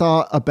ever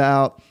thought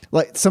about,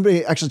 like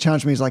somebody actually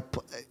challenged me, is like,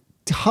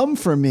 hum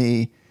for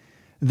me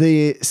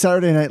the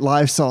Saturday Night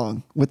Live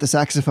song with the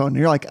saxophone. And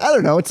you're like, I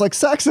don't know. It's like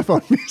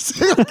saxophone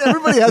music. Like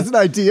everybody has an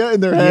idea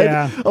in their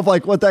head of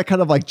like what that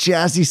kind of like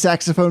jazzy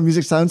saxophone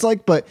music sounds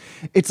like, but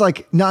it's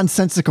like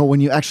nonsensical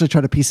when you actually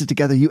try to piece it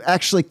together. You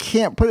actually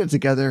can't put it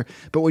together,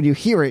 but when you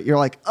hear it, you're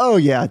like, oh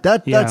yeah,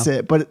 that's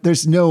it. But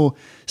there's no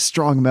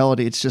strong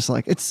melody. It's just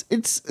like, it's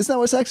not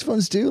what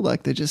saxophones do.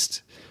 Like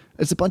it's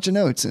a bunch of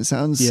notes and it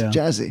sounds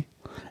jazzy.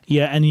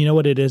 Yeah, and you know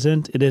what it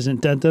isn't? It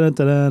isn't. It's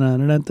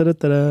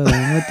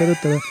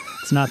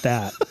not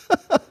that.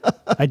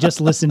 I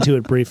just listened to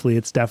it briefly.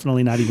 It's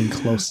definitely not even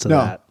close to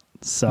that.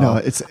 So no,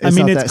 it's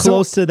it's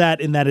close to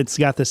that in that it's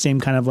got the same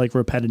kind of like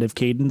repetitive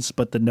cadence,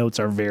 but the notes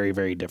are very,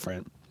 very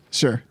different.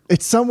 Sure.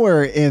 It's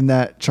somewhere in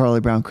that Charlie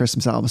Brown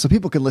Christmas album, so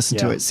people can listen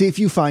to it. See if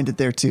you find it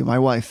there too. My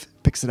wife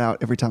picks it out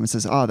every time and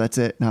says, "Oh, that's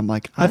it," and I'm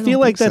like, I feel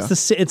like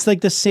that's it's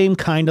like the same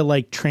kind of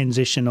like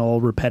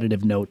transitional,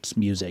 repetitive notes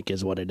music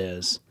is what it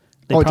is.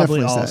 They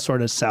probably all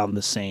sort of sound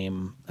the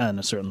same on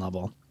a certain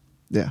level.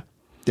 Yeah.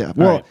 Yeah.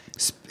 Well,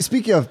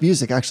 speaking of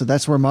music, actually,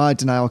 that's where my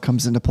denial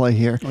comes into play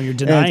here. Oh, you're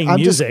denying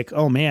music.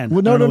 Oh man.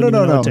 Well,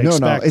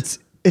 no.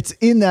 It's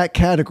in that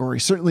category,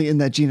 certainly in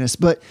that genus.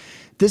 But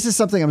this is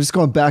something I'm just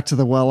going back to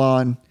the well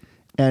on,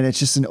 and it's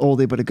just an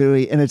oldie but a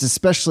goodie, and it's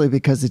especially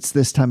because it's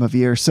this time of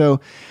year. So,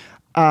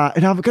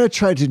 and I'm going to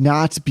try to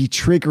not be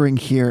triggering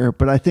here,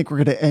 but I think we're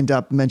going to end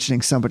up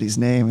mentioning somebody's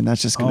name, and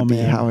that's just going to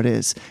be how it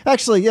is.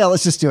 Actually, yeah,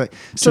 let's just do it.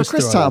 So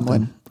Chris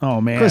Tomlin.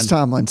 Oh, man. Chris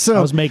Tomlin. So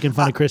I was making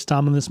fun of Chris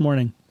Tomlin this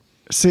morning.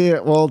 See,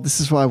 well, this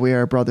is why we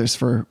are brothers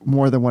for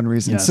more than one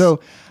reason. Yes. So,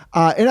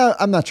 and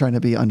I'm not trying to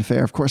be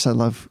unfair. Of course, I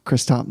love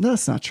Chris Tomlin. No,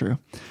 that's not true.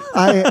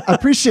 I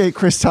appreciate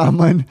Chris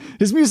Tomlin.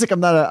 His music, I'm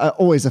not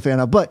always a fan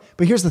of. But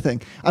here's the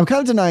thing. I'm kind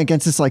of denying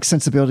against this like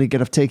sensibility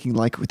again of taking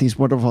like with these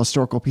wonderful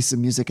historical pieces of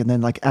music and then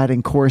like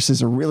adding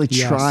choruses or really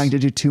trying to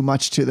do too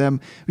much to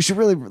them. We should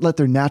really let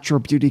their natural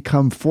beauty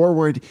come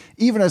forward,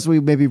 even as we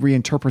maybe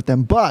reinterpret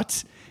them.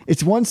 But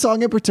it's one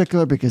song in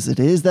particular because it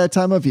is that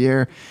time of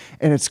year,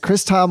 and it's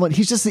Chris Tomlin.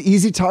 He's just the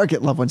easy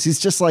target, loved ones. He's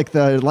just like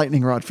the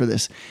lightning rod for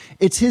this.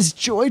 It's his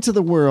joy to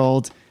the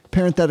world,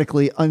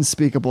 parenthetically,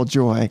 unspeakable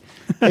joy.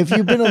 If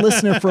you've been a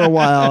listener for a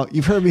while,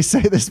 you've heard me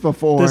say this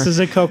before. This is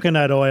a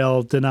coconut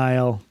oil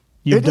denial.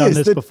 You've done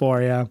this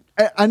before, yeah.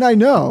 And I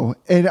know,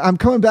 and I'm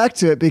coming back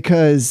to it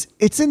because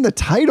it's in the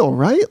title,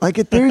 right? Like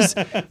there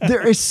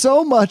is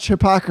so much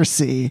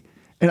hypocrisy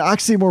an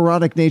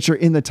oxymoronic nature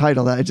in the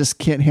title that I just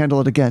can't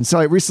handle it again. So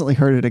I recently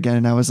heard it again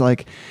and I was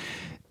like,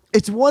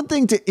 it's one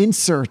thing to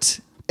insert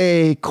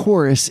a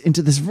chorus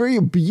into this very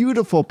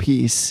beautiful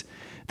piece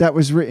that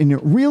was written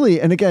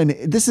really, and again,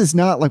 this is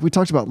not like we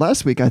talked about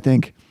last week, I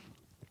think.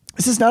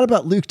 This is not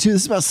about Luke 2.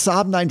 This is about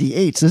Psalm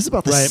 98. So this is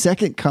about the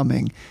second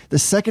coming, the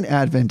second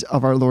advent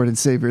of our Lord and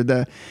Savior,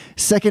 the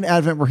second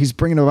advent where he's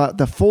bringing about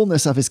the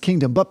fullness of his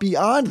kingdom. But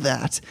beyond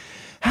that,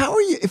 how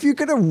are you, if you're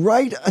going to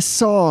write a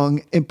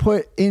song and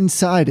put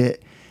inside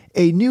it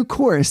a new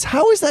chorus,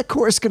 how is that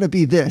chorus going to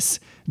be this?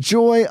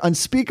 Joy,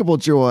 unspeakable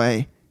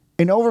joy,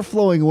 and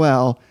overflowing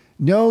well,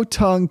 no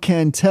tongue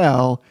can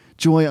tell,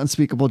 joy,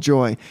 unspeakable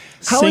joy.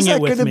 How Sing is it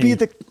that with going to be me.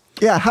 the...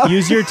 Yeah, how...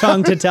 Use your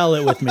tongue to tell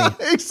it with me.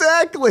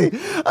 Exactly.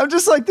 I'm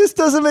just like, this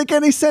doesn't make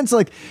any sense.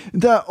 Like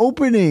the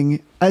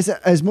opening,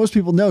 as most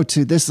people know,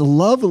 to this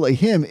lovely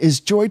hymn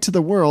is joy to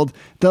the world.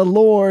 The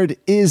Lord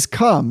is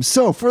come.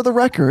 So for the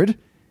record,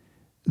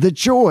 the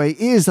joy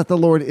is that the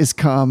Lord is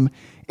come.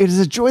 It is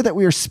a joy that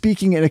we are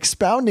speaking and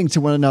expounding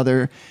to one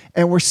another,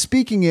 and we're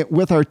speaking it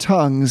with our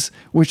tongues,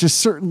 which is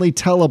certainly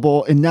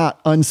tellable and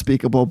not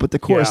unspeakable. But the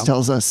chorus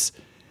tells us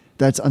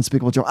that's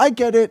unspeakable joy. I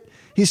get it.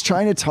 He's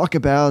trying to talk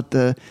about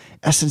the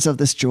essence of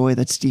this joy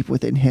that's deep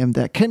within him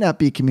that cannot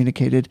be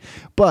communicated.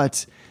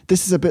 But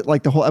this is a bit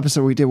like the whole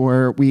episode we did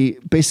where we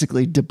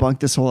basically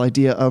debunked this whole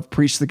idea of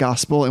preach the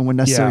gospel and when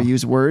necessary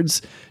use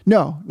words.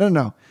 No.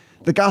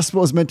 The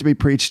gospel is meant to be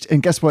preached.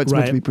 And guess what? It's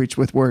meant to be preached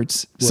with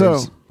words.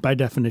 So by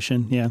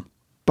definition, yeah.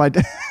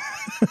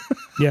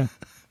 Yeah.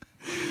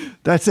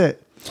 That's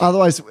it.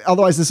 Otherwise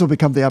this will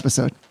become the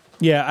episode.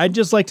 Yeah, I'd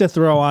just like to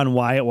throw on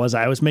why it was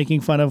I was making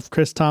fun of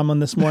Chris Tomlin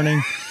this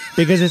morning,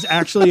 because it's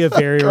actually a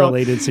very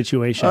related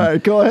situation. All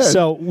right, go ahead.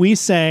 So we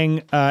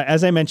sang,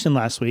 as I mentioned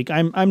last week,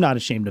 I'm not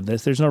ashamed of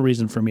this. There's no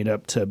reason for me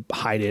to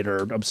hide it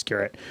or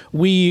obscure it.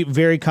 We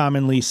very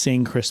commonly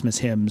sing Christmas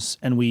hymns,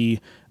 and we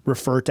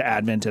refer to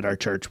Advent at our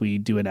church. We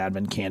do an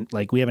Advent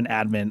we have an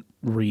Advent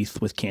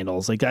wreath with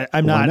candles. Like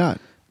I'm Why not.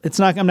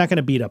 not? I'm not going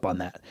to beat up on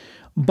that.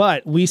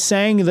 But we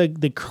sang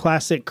the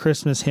classic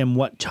Christmas hymn,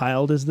 "What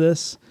Child Is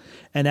This?"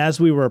 And as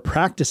we were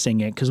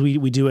practicing it, because we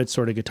do it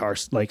sort of guitar,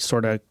 like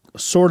sort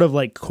of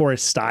like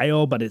chorus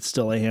style, but it's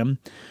still a hymn.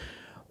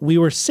 We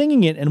were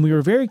singing it and we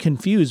were very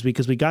confused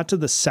because we got to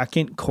the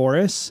second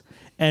chorus,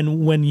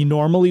 and when you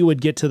normally would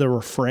get to the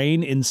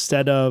refrain,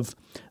 instead of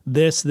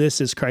this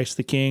is Christ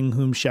the King,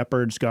 whom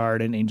shepherds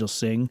guard and angels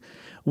sing,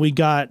 we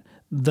got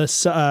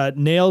the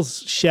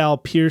nails shall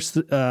pierce.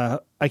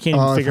 I can't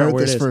even figure out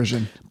where it is.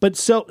 Version. But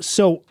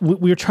so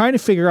we were trying to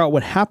figure out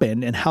what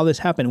happened and how this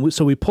happened.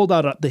 So we pulled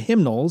out the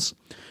hymnals.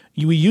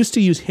 We used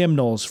to use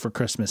hymnals for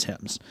Christmas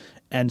hymns.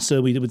 And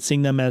so we would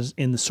sing them as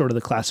in the sort of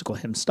the classical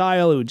hymn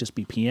style. It would just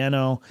be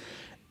piano.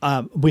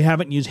 We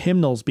haven't used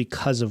hymnals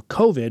because of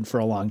COVID for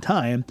a long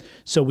time.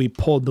 So we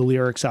pulled the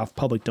lyrics off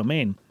public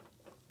domain.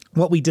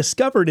 What we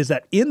discovered is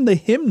that in the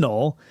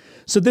hymnal,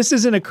 so this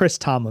isn't a Chris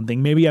Tomlin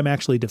thing. Maybe I'm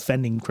actually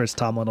defending Chris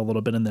Tomlin a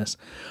little bit in this.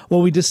 What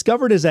we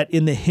discovered is that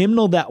in the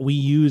hymnal that we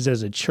use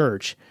as a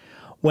church,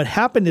 what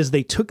happened is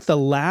they took the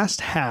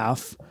last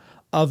half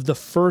of the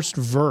first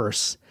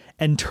verse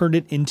and turned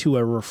it into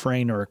a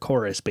refrain or a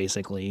chorus,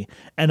 basically,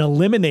 and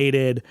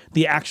eliminated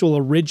the actual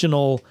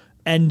original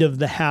end of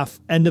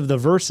the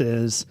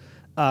verses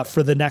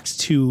for the next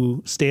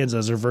two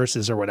stanzas or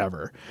verses or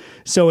whatever.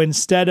 So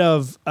instead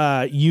of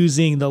this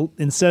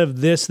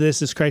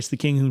is Christ the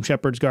King whom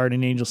shepherds guard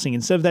and angels sing,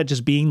 instead of that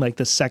just being like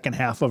the second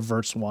half of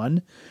verse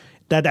 1,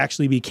 that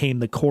actually became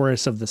the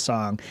chorus of the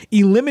song,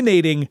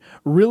 eliminating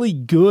really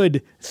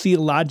good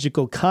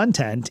theological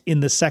content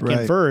in the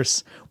second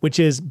verse, which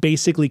is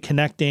basically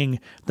connecting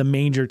the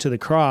manger to the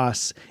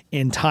cross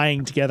and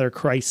tying together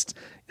Christ's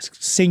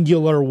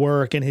singular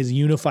work and his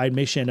unified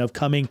mission of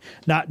coming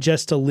not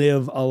just to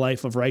live a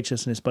life of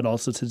righteousness, but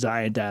also to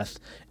die a death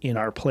in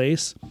our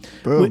place.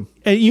 Boom.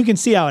 And you can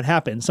see how it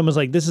happens. Someone's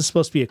like, this is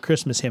supposed to be a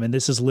Christmas hymn, and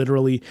there's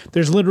literally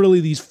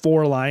these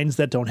 4 lines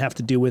that don't have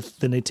to do with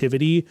the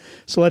nativity.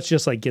 So let's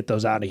just like get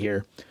those out of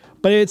here.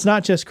 But it's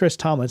not just Chris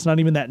Tomlin. It's not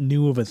even that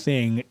new of a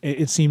thing.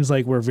 It seems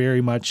like we're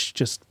very much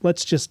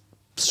let's just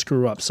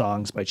screw up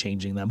songs by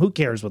changing them. Who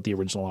cares what the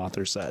original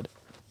author said?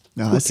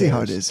 No, let's see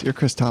how it is. You're a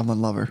Chris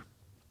Tomlin lover.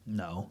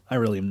 No, I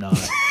really am not.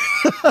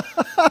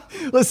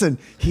 Listen,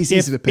 he's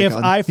easy to pick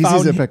on. If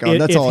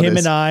him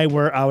and I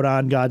were out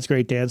on God's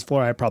great dance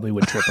floor, I probably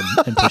would trip him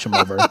and push him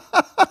over.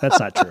 That's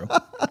not true.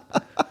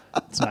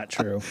 It's not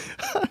true.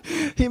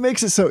 He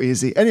makes it so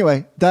easy.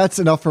 Anyway, that's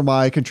enough for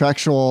my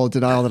contractual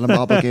denial that I'm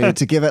obligated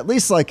to give at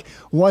least like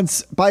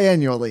once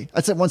biannually.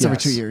 I'd say once every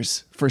 2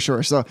 years for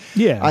sure. So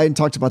I hadn't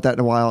talked about that in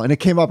a while, and it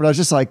came up, and I was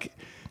just like,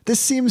 this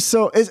seems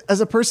so,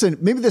 as a person,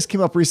 maybe this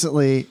came up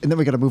recently, and then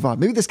we got to move on.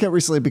 Maybe this came up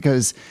recently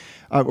because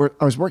I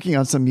was working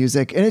on some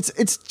music, and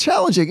it's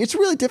challenging. It's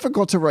really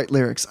difficult to write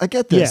lyrics. I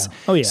get this. Yeah.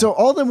 Oh, yeah. So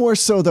all the more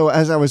so, though,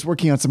 as I was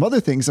working on some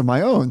other things of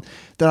my own,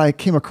 that I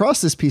came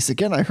across this piece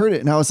again. I heard it,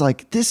 and I was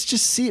like, this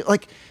just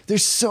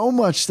there's so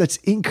much that's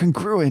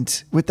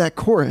incongruent with that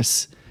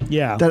chorus.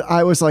 Yeah. That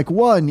I was like,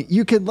 one,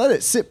 you can let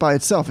it sit by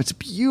itself. It's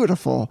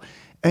beautiful.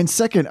 And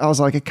second, I was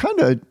like, it kind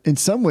of, in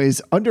some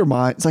ways,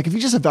 undermines. It's like if you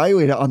just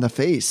evaluate it on the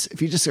face,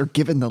 if you just are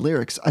given the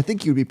lyrics, I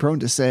think you'd be prone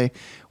to say,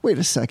 wait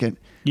a second,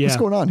 what's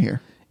going on here?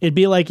 It'd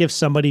be like if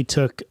somebody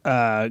took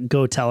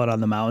Go Tell It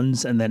on the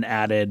Mountains and then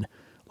added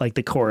like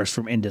the chorus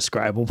from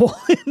Indescribable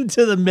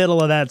into the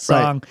middle of that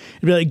song. Right.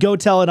 It'd be like, Go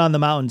Tell It on the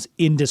Mountains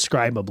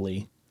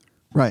indescribably.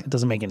 Right. It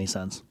doesn't make any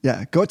sense.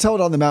 Yeah. Go tell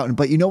it on the mountain.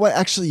 But you know what?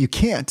 Actually, you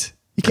can't.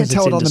 You can't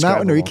tell it on the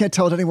mountain, or you can't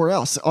tell it anywhere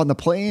else. On the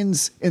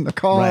planes, in the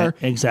car,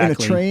 in a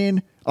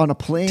train, on a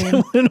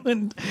plane.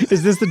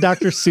 Is this the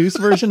Dr. Seuss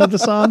version of the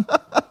song?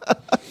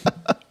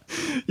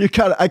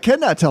 I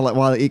cannot tell it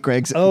while I eat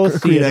Queen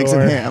eggs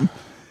and ham.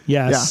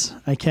 Yes, I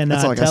all I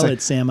cannot gotta tell say.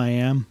 it, Sam. I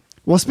am.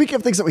 Well, speaking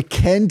of things that we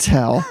can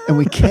tell and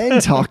we can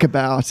talk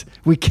about,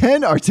 we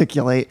can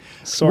articulate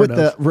Sort with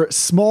of. the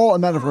small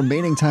amount of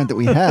remaining time that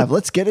we have,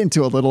 let's get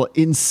into a little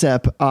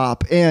INSEP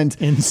op. And to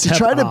INSEP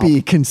try to op.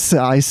 be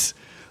concise,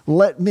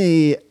 let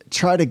me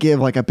try to give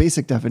like a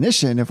basic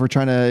definition if we're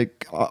trying to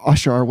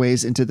usher our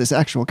ways into this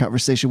actual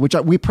conversation, which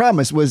we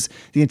promised was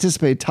the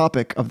anticipated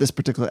topic of this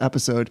particular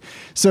episode.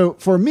 So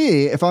for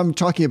me, if I'm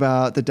talking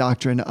about the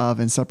doctrine of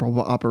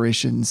inseparable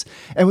operations,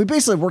 and we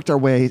basically worked our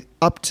way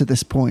up to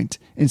this point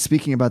in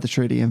speaking about the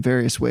Trinity in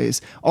various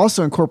ways,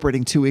 also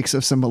incorporating 2 weeks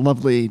of some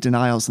lovely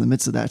denials in the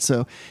midst of that.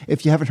 So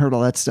if you haven't heard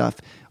all that stuff,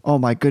 oh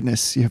my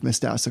goodness, you have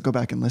missed out. So go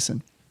back and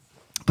listen.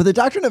 But the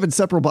doctrine of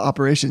inseparable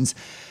operations,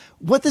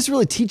 what this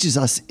really teaches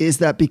us is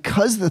that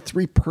because the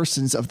three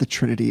persons of the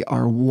Trinity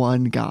are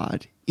one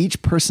God,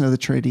 each person of the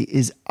Trinity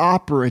is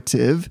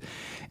operative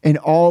in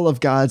all of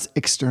God's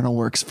external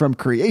works, from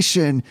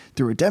creation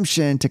through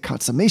redemption to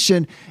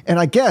consummation. And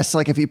I guess,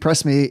 like, if you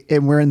press me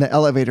and we're in the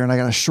elevator and I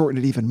got to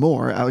shorten it even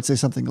more, I would say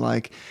something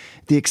like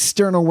the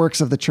external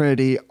works of the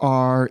Trinity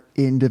are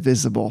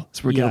indivisible.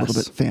 So we're getting a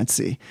little bit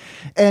fancy.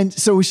 And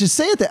so we should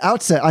say at the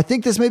outset, I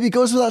think this maybe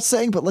goes without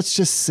saying, but let's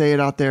just say it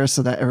out there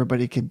so that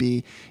everybody can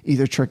be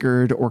either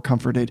triggered or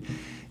comforted.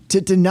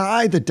 To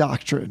deny the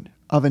doctrine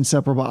of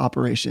inseparable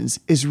operations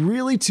is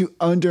really to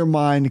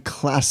undermine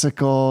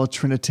classical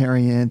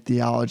Trinitarian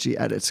theology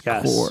at its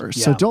core.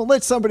 So don't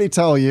let somebody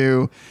tell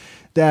you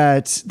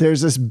that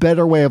there's this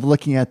better way of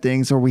looking at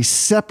things, or we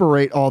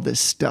separate all this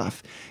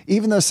stuff,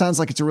 even though it sounds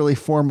like it's a really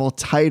formal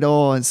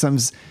title and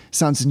sounds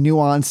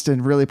nuanced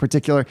and really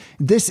particular.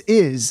 This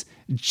is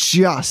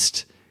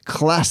just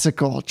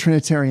classical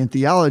Trinitarian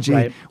theology.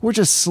 Right. We're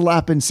just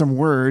slapping some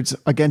words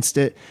against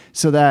it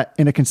so that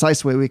in a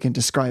concise way we can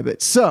describe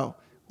it. So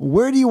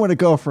where do you want to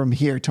go from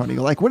here, Tony?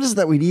 Like, what is it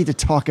that we need to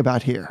talk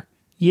about here?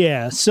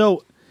 Yeah.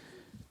 So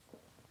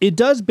it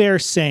does bear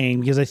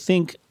saying, because I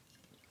think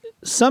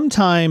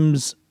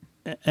sometimes,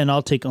 and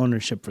I'll take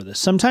ownership for this,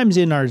 sometimes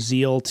in our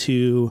zeal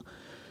to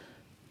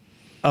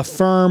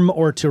affirm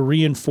or to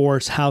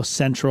reinforce how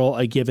central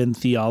a given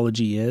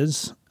theology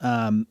is,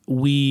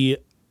 we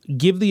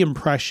give the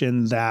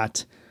impression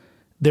that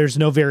there's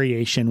no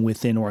variation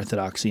within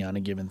orthodoxy on a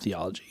given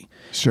theology.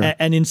 Sure.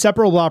 And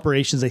inseparable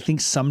operations, I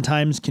think,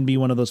 sometimes can be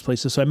one of those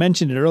places. So I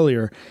mentioned it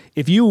earlier.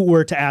 If you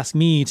were to ask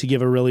me to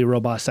give a really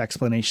robust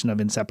explanation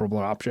of inseparable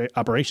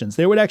operations,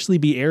 there would actually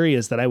be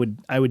areas that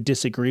I would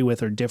disagree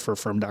with or differ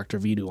from Dr.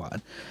 Vidu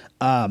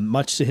on,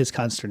 much to his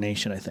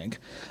consternation, I think.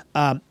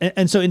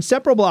 And so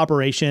inseparable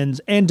operations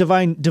and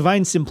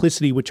divine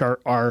simplicity, which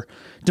are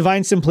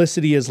divine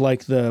simplicity is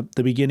like the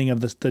beginning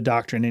of the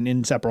doctrine, and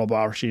inseparable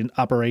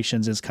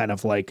operations is kind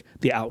of like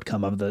the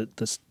outcome of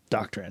this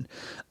doctrine.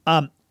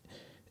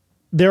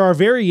 There are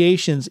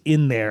variations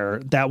in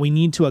there that we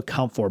need to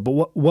account for,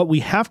 but what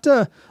we have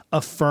to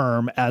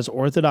affirm as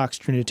Orthodox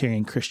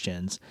Trinitarian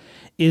Christians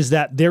is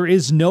that there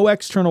is no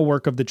external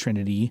work of the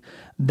Trinity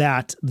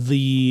that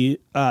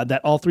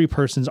that all three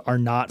persons are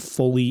not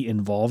fully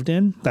involved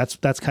in.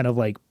 That's kind of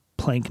like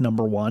plank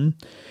number one.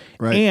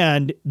 Right.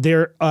 And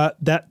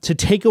that to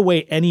take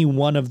away any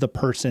one of the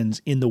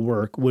persons in the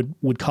work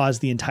would cause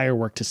the entire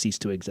work to cease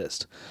to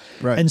exist.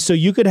 Right. And so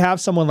you could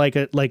have someone like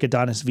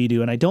Adonis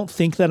Vidu, and I don't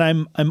think that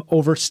I'm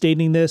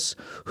overstating this,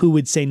 who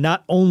would say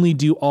not only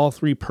do all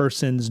three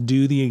persons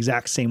do the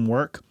exact same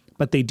work,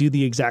 but they do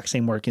the exact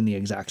same work in the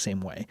exact same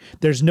way.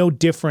 There's no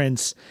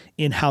difference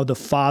in how the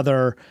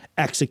Father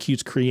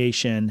executes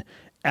creation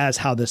as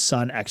how the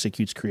Son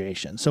executes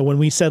creation. So when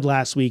we said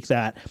last week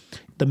that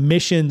the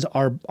missions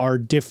are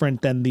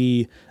different than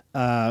the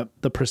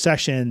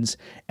processions,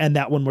 and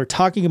that when we're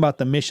talking about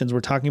the missions,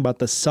 we're talking about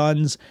the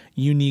Son's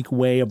unique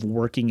way of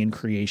working in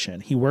creation.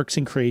 He works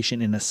in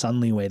creation in a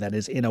sonly way, that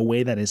is in a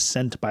way that is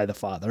sent by the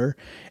Father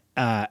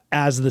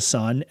as the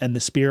Son, and the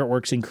Spirit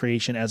works in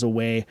creation as a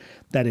way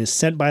that is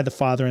sent by the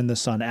Father and the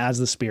Son as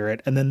the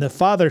Spirit, and then the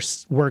Father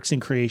works in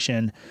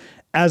creation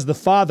as the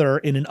Father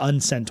in an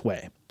unsent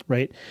way,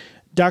 right?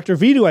 Dr.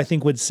 Vidu, I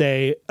think, would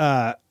say,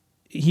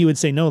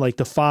 no, like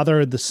the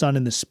Father, the Son,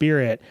 and the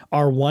Spirit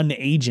are one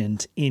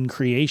agent in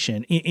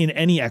creation, in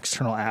any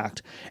external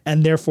act.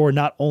 And therefore,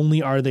 not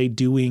only are they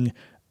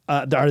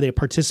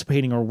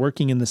participating or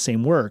working in the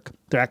same work,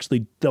 they're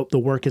actually, the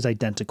work is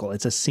identical.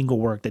 It's a single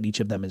work that each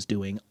of them is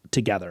doing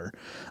together.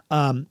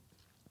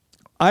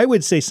 I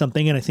would say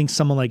something, and I think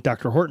someone like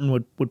Dr. Horton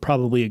would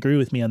probably agree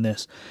with me on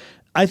this.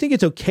 I think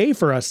it's okay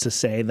for us to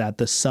say that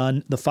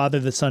the Father,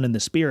 the Son, and the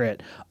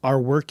Spirit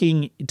are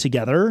working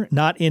together,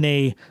 not in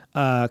a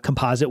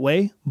composite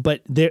way,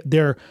 but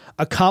they're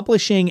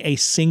accomplishing a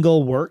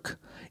single work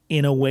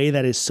in a way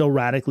that is so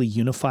radically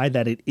unified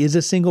that it is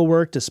a single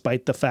work,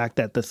 despite the fact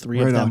that the three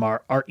of them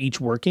are each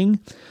working,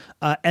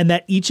 and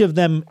that each of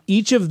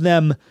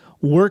them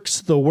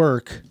works the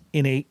work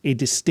in a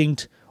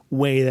distinct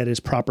way that is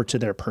proper to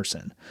their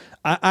person.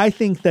 I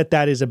think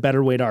that is a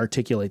better way to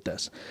articulate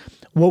this.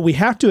 What we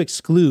have to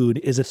exclude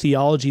is a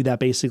theology that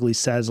basically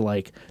says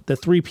like the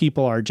three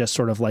people are just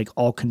sort of like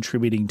all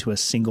contributing to a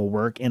single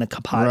work in a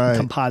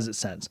composite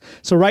sense.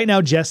 So right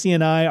now, Jesse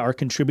and I are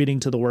contributing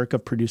to the work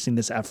of producing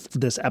this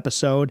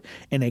episode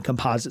in a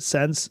composite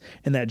sense,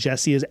 and that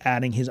Jesse is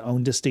adding his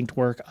own distinct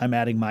work, I'm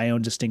adding my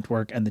own distinct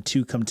work, and the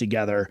two come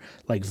together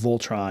like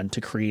Voltron to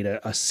create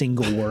a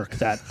single work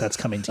that's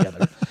coming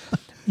together.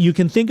 You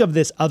can think of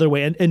this other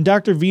way. And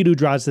Dr. Vidu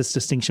draws this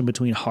distinction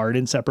between hard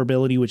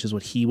inseparability, which is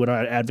what he would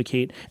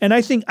advocate. And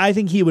I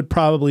think he would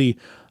probably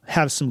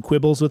have some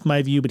quibbles with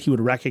my view, but he would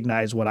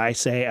recognize what I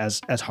say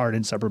as hard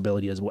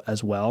inseparability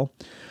as well.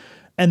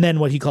 And then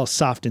what he calls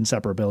soft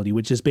inseparability,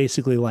 which is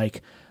basically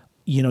like,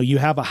 you know, you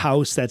have a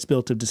house that's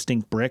built of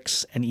distinct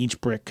bricks and each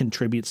brick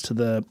contributes to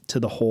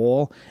the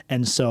whole.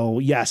 And so,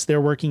 yes, they're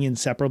working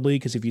inseparably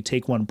because if you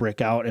take one brick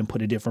out and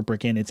put a different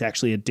brick in, it's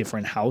actually a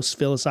different house,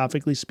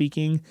 philosophically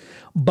speaking.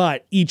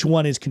 But each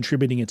one is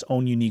contributing its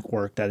own unique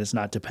work that is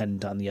not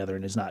dependent on the other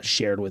and is not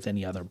shared with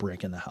any other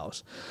brick in the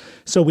house.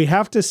 So we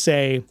have to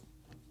say,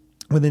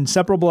 with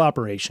inseparable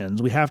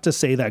operations, we have to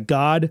say that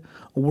God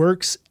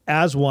works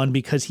as one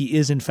because he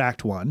is in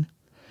fact one.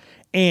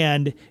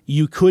 And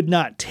you could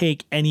not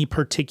take any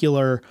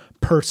particular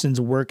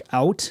person's work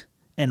out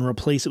and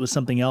replace it with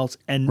something else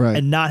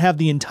and not have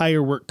the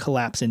entire work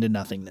collapse into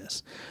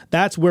nothingness.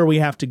 That's where we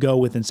have to go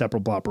with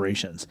inseparable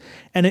operations.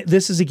 And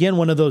this is, again,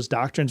 one of those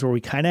doctrines where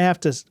we kind of have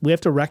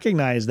to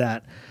recognize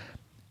that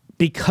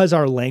because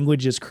our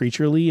language is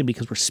creaturely and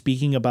because we're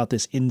speaking about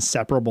this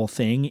inseparable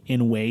thing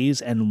in ways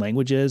and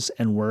languages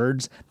and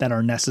words that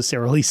are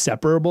necessarily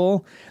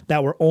separable,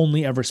 that we're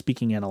only ever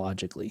speaking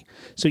analogically.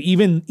 So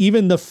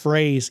even the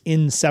phrase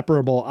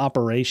inseparable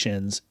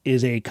operations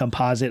is a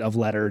composite of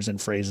letters and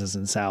phrases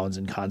and sounds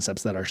and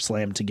concepts that are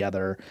slammed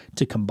together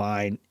to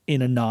combine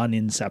in a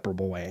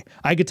non-inseparable way.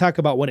 I could talk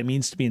about what it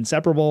means to be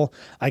inseparable.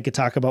 I could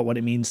talk about what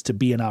it means to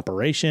be an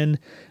operation.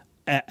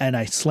 And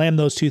I slam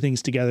those two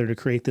things together to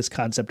create this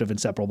concept of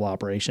inseparable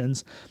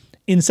operations.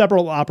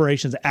 Inseparable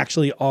operations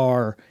actually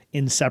are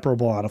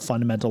inseparable on a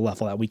fundamental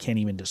level that we can't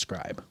even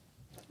describe.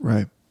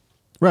 Right.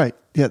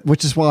 Yeah,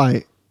 which is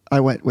why I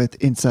went with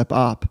insep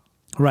op.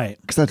 Right.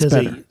 Because that's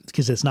better.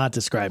 Because it's not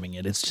describing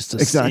it. It's just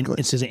it's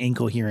just an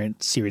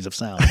incoherent series of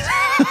sounds.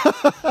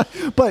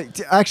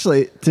 But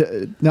actually,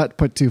 to not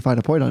put too fine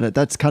a point on it,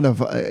 that's kind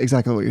of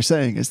exactly what you're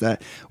saying, is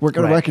that we're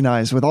going to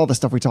recognize with all the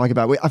stuff we talk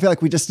about, I feel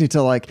like we just need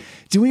to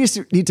do we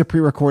need to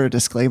pre-record a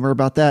disclaimer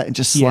about that and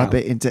just slap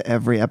it into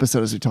every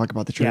episode as we talk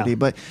about the Trinity? Yeah.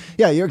 But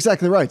yeah, you're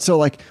exactly right.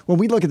 So when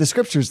we look at the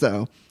scriptures,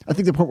 though, I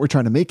think the point we're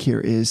trying to make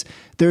here is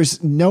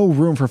there's no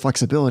room for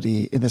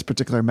flexibility in this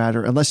particular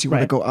matter unless you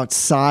want to go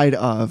outside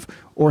of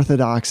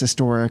Orthodox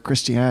historic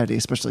Christianity,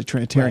 especially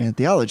Trinitarian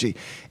theology.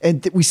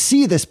 And we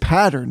see this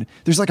pattern.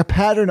 There's like a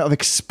pattern of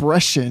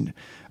expression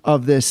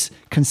of this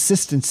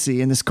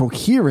consistency and this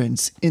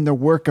coherence in the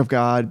work of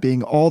God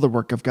being all the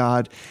work of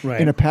God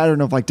in a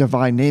pattern of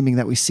divine naming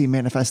that we see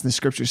manifest in the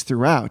scriptures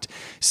throughout.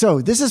 So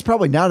this is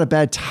probably not a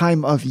bad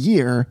time of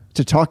year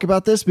to talk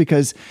about this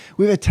because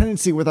we have a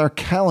tendency with our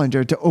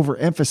calendar to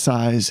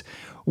overemphasize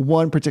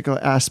one particular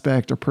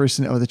aspect or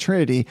person of the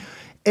Trinity.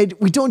 And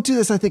we don't do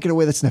this, I think, in a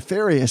way that's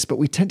nefarious, but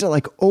we tend to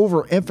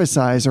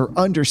overemphasize or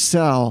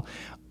undersell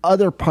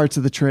other parts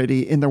of the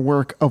Trinity in the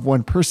work of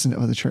one person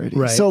of the Trinity.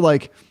 Right. So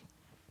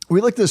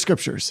we look at the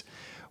scriptures.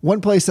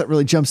 One place that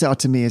really jumps out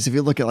to me is if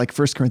you look at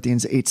 1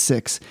 Corinthians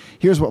 8:6,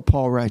 here's what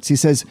Paul writes. He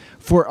says,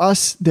 "For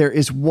us, there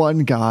is one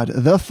God,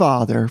 the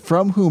Father,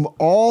 from whom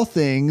all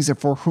things and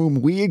for whom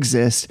we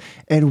exist,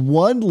 and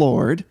one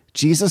Lord,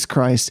 Jesus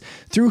Christ,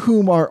 through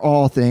whom are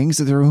all things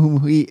and through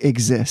whom we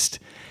exist."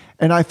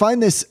 And I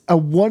find this a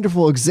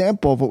wonderful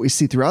example of what we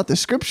see throughout the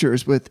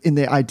scriptures in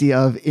the idea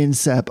of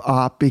insep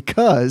op,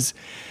 because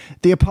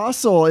the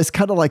apostle is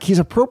kind of he's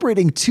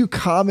appropriating two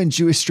common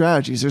Jewish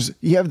strategies.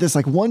 You have this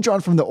one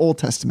drawn from the Old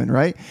Testament,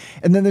 right?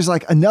 And then there's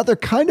another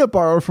kind of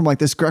borrowed from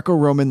this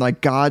Greco-Roman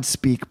God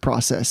speak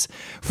process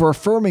for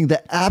affirming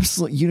the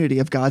absolute unity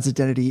of God's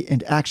identity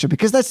and action,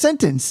 because that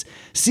sentence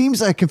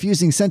seems like a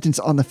confusing sentence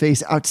on the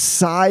face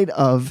outside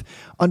of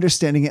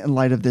understanding it in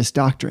light of this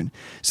doctrine.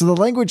 So the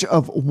language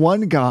of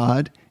one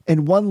God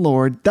and one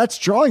Lord, that's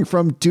drawing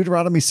from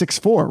Deuteronomy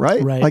 6:4,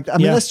 right? Right.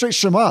 That's straight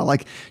Shema,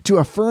 to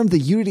affirm the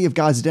unity of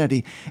God's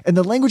identity. And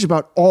the language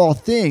about all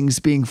things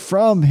being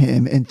from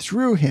him and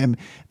through him,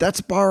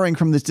 that's borrowing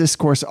from this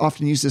discourse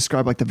often used to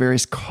describe the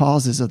various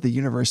causes of the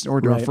universe in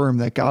order to affirm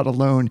that God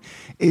alone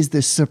is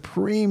the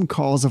supreme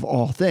cause of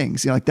all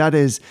things. That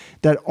is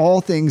that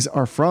all things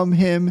are from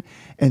him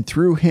and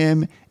through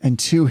him and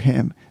to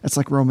him. That's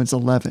Romans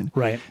 11.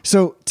 Right.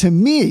 So to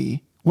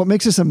me, what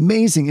makes this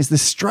amazing is the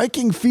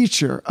striking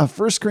feature of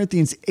 1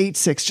 Corinthians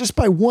 8:6, just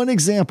by one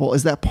example,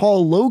 is that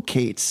Paul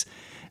locates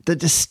the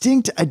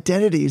distinct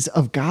identities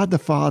of God the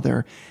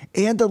Father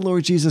and the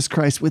Lord Jesus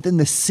Christ within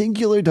the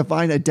singular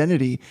divine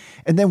identity.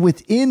 And then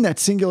within that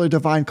singular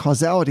divine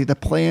causality,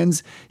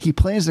 he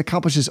plans and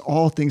accomplishes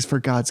all things for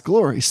God's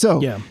glory.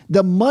 So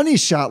the money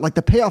shot,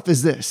 the payoff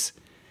is this.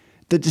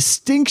 The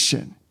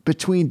distinction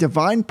between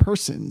divine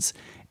persons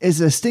is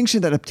a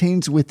distinction that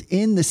obtains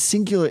within the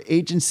singular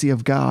agency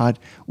of God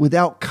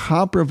without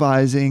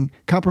compromising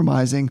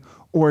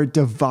or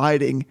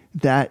dividing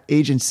that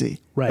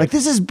agency. Right. Like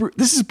this is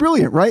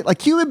brilliant, right?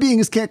 Like human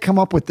beings can't come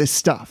up with this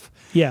stuff.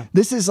 Yeah.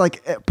 This is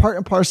like part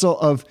and parcel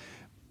of,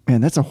 man,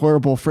 that's a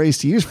horrible phrase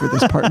to use for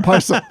this part and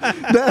parcel.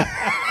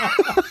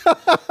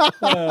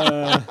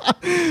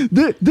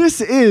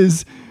 This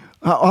is,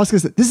 I was gonna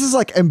say, this is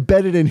like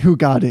embedded in who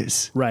God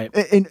is. Right.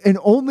 And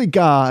only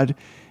God.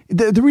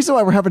 The reason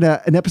why we're having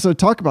an episode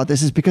talk about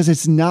this is because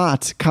it's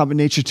not common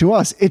nature to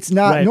us. It's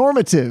not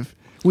normative.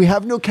 We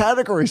have no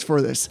categories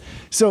for this.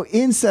 So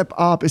Insep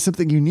Op is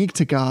something unique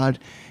to God.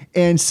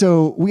 And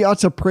so we ought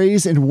to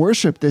praise and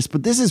worship this,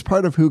 but this is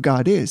part of who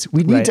God is.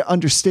 We need to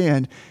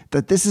understand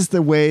that this is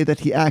the way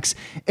that he acts.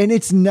 And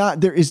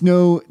there is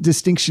no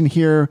distinction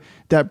here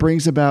that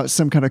brings about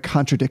some kind of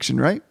contradiction,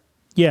 right?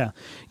 Yeah.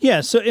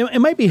 Yeah. So it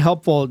might be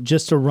helpful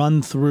just to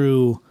run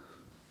through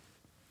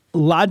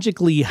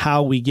logically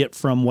how we get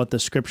from what the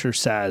scripture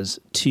says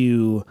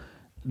to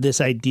this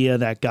idea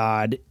that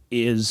God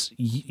is,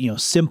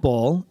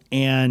 simple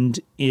and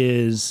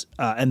is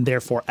and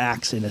therefore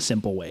acts in a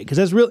simple way,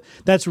 because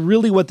that's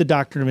really what the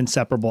doctrine of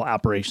inseparable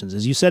operations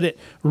is. You said it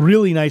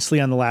really nicely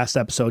on the last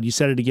episode. You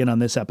said it again on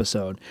this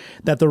episode,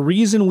 that the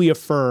reason we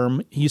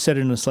affirm, you said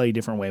it in a slightly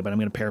different way, but I'm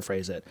going to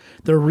paraphrase it.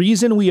 The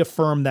reason we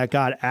affirm that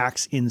God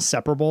acts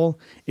inseparable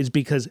is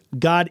because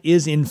God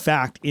is in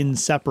fact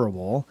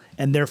inseparable,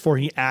 and therefore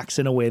he acts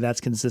in a way that's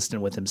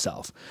consistent with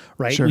himself,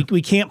 right? Sure.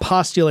 We can't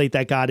postulate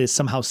that God is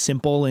somehow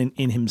simple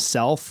in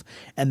himself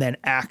and then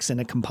acts in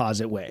a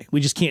composite way. We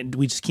just can't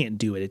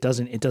do it. It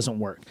doesn't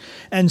work.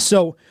 And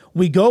so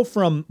we go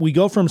from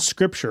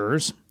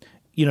scriptures.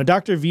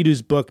 Dr.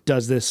 Vidu's book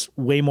does this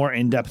way more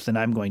in depth than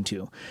I'm going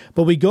to.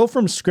 But we go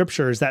from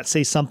scriptures that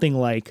say something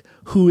like,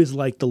 who is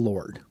like the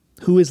Lord?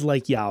 Who is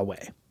like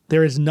Yahweh?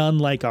 There is none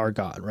like our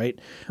God, right?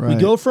 We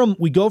go from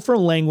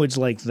language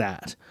like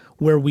that,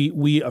 where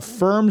we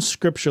affirm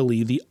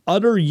scripturally the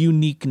utter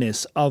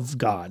uniqueness of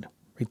God.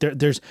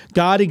 There's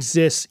God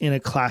exists in a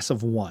class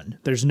of one.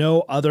 There's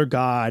no other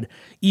God,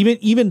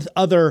 even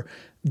other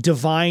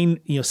divine,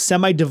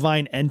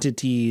 semi-divine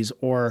entities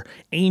or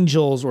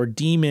angels or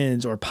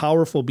demons or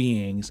powerful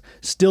beings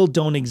still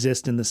don't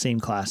exist in the same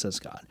class as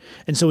God.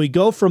 And so we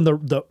go from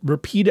the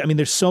repeated,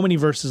 there's so many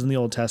verses in the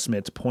Old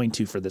Testament to point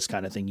to for this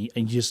kind of thing.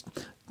 And it's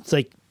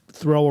like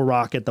throw a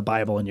rock at the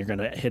Bible and you're going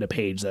to hit a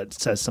page that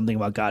says something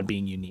about God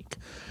being unique.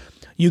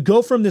 You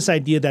go from this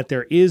idea that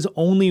there is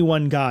only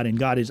one God and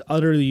God is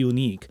utterly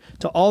unique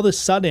to all of a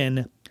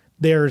sudden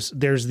there's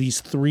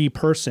these three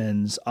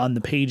persons on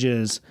the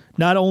pages,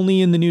 not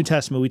only in the New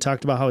Testament, we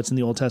talked about how it's in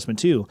the Old Testament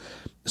too.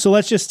 So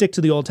let's just stick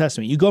to the Old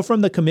Testament. You go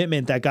from the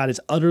commitment that God is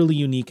utterly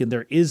unique and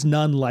there is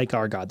none like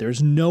our God.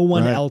 There's no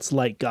one else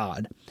like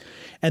God.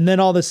 And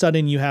then all of a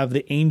sudden you have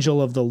the angel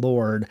of the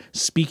Lord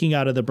speaking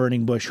out of the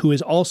burning bush, who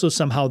is also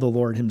somehow the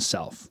Lord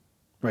himself.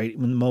 Right,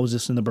 when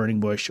Moses in the burning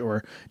bush,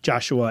 or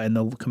Joshua and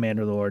the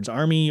commander of the Lord's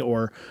army,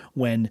 or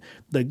when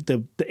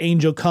the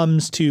angel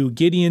comes to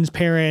Gideon's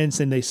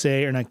parents and they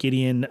say, or not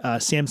Gideon,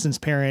 Samson's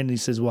parent, and he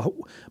says, well,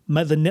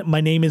 my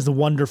name is the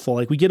Wonderful.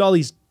 Like we get all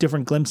these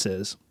different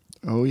glimpses.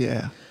 Oh,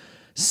 yeah.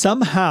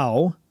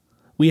 Somehow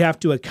we have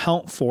to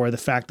account for the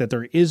fact that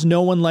there is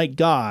no one like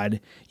God,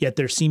 yet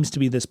there seems to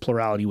be this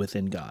plurality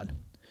within God.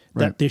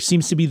 That there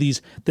seems to be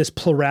this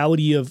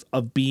plurality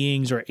of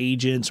beings or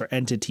agents or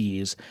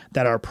entities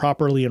that are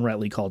properly and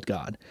rightly called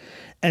God.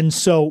 And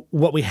so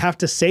what we have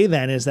to say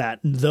then is that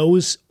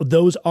those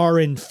are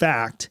in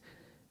fact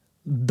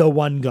the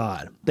one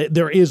God.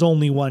 There is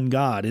only one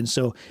God. And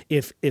so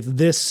if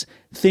this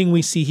thing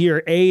we see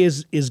here, A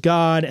is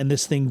God, and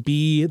this thing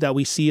B that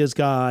we see as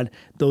God,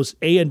 those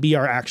A and B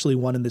are actually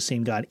one and the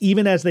same God,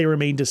 even as they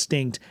remain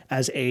distinct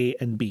as A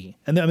and B.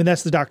 And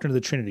that's the doctrine of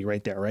the Trinity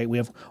right there, right? We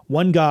have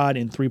one God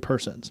in three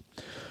persons.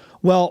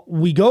 Well,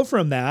 we go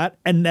from that,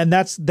 and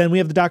then we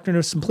have the doctrine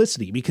of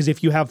simplicity, because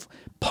if you have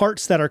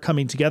parts that are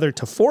coming together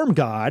to form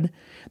God,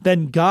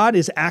 then God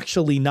is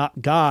actually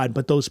not God,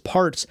 but those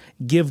parts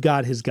give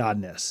God his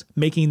godness,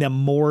 making them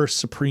more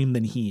supreme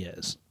than he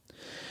is.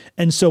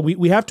 And so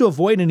we have to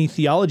avoid any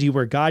theology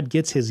where God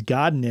gets his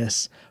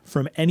godness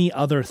from any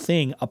other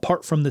thing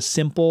apart from the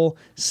simple,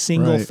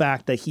 single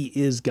fact that he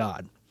is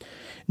God.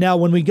 Now,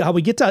 when we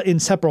get to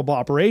inseparable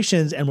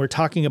operations and we're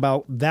talking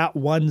about that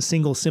one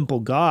single simple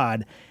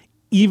God,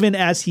 even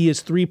as he is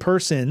three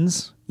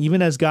persons,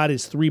 even as God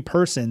is three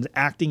persons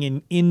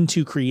acting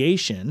into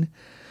creation,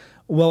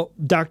 well,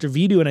 Dr.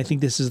 Vidu, and I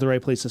think this is the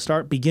right place to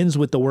start, begins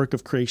with the work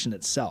of creation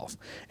itself.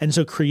 And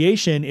so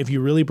creation, if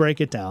you really break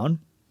it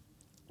down,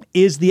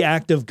 is the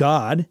act of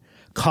God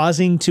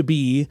causing to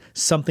be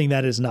something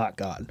that is not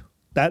God.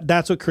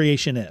 That's what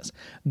creation is.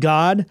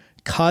 God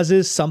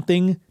causes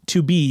something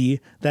to be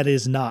that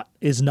is not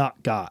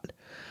God.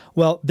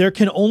 Well, there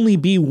can only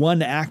be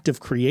one act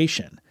of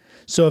creation.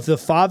 So if the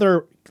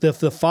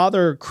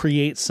Father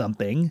creates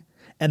something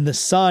and the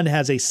Son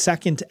has a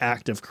second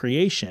act of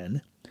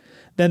creation,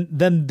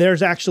 then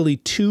there's actually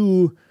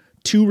two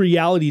two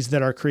realities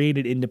that are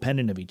created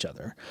independent of each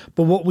other.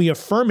 But what we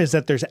affirm is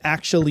that there's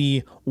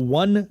actually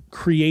one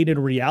created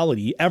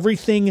reality.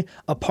 Everything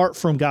apart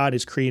from God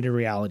is created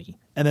reality.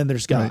 And then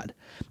there's God. Right.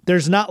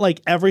 There's not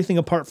like everything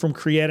apart from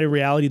created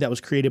reality that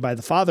was created by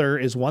the Father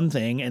is one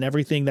thing, and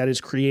everything that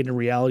is created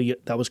reality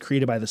that was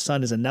created by the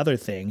Son is another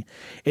thing.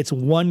 It's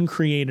one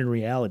created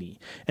reality.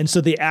 And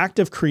so the act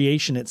of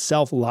creation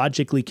itself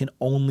logically can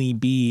only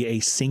be a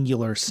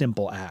singular,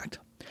 simple act.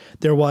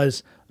 There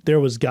was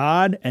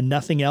God and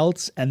nothing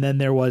else, and then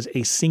there was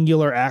a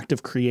singular act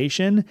of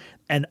creation,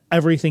 and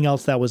everything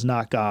else that was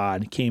not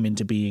God came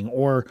into being,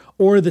 or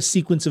the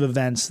sequence of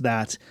events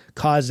that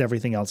caused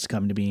everything else to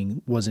come into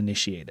being was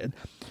initiated.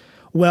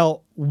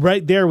 Well,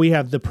 right there we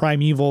have the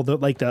primeval,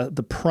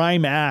 the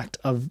prime act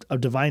of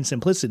divine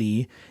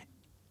simplicity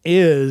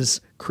is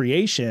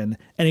creation,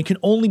 and it can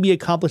only be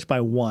accomplished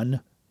by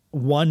one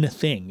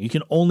thing. You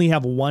can only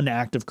have one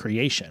act of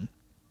creation.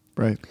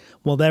 Right.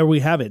 Well, there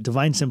we have it.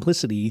 Divine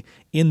simplicity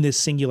in this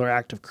singular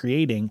act of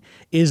creating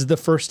is the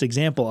first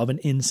example of an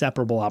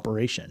inseparable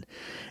operation.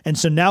 And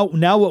so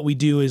now what we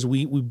do is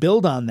we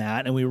build on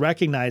that, and we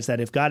recognize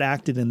that if God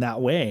acted in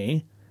that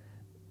way,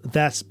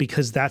 that's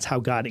because that's how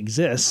God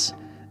exists.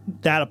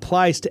 That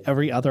applies to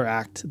every other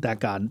act that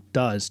God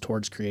does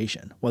towards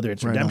creation, whether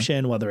it's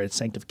redemption, whether it's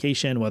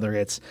sanctification, whether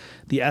it's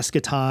the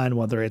eschaton,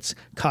 whether it's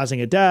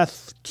causing a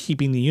death,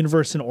 keeping the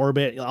universe in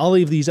orbit, all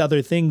of these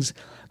other things,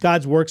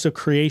 God's works of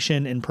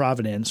creation and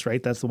providence,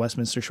 right? That's the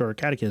Westminster Shorter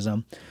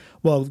Catechism.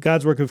 Well,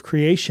 God's work of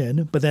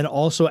creation, but then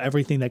also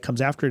everything that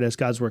comes after it as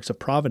God's works of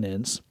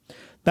providence.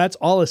 That's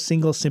all a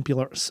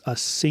singular.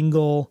 Let's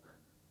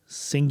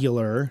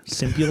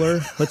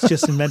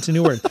just invent a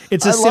new word.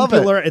 It's a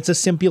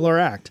simpler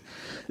act.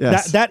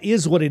 Yes. That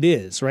is what it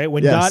is, right?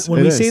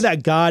 When we say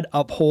that God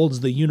upholds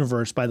the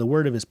universe by the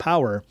word of his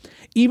power,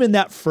 even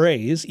that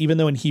phrase, even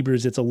though in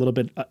Hebrews it's a little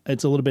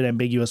bit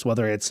ambiguous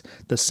whether it's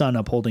the Son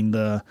upholding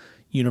the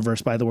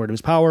universe by the word of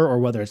his power, or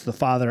whether it's the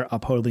Father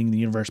upholding the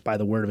universe by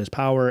the word of his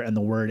power, and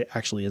the word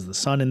actually is the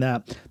Son in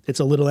that. It's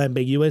a little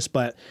ambiguous,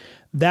 but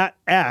that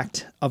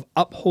act of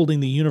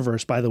upholding the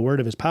universe by the word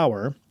of his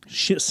power,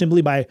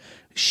 simply by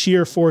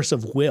sheer force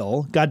of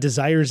will, God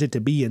desires it to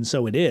be, and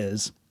so it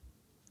is.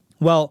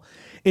 Well,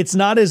 it's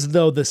not as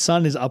though the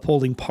Son is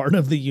upholding part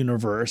of the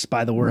universe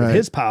by the word of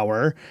his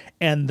power,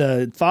 and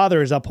the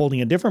Father is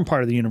upholding a different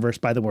part of the universe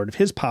by the word of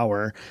his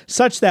power,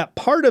 such that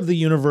part of the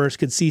universe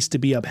could cease to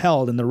be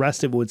upheld and the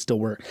rest of it would still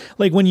work.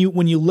 Like when you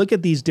look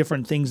at these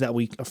different things that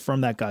we affirm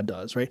that God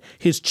does, right?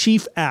 His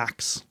chief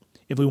acts,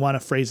 if we want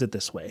to phrase it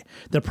this way,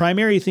 the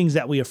primary things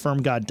that we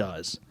affirm God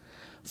does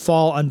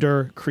fall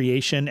under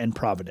creation and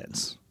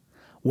providence.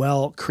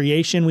 Well,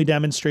 creation, we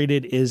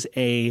demonstrated, is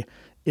a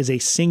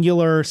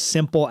singular,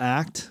 simple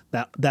act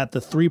that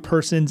the three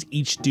persons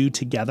each do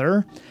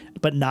together,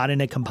 but not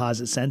in a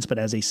composite sense, but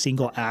as a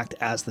single act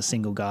as the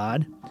single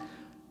God.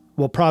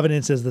 Well,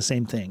 providence is the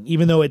same thing.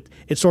 Even though it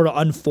sort of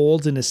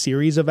unfolds in a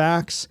series of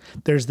acts,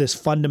 there's this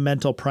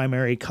fundamental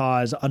primary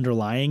cause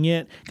underlying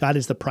it. God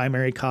is the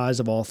primary cause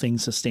of all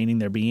things sustaining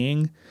their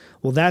being.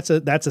 Well, that's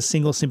a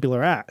single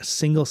singular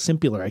act.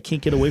 I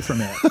can't get away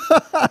from it.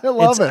 I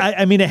love it.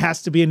 I mean, it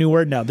has to be a new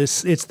word now.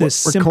 It's this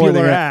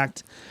singular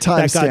act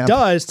that God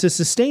does to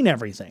sustain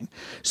everything.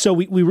 So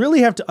we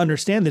really have to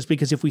understand this,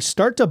 because if we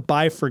start to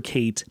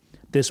bifurcate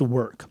this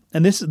work,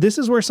 and this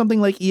is where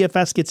something like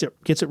EFS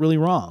gets it really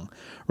wrong,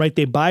 right?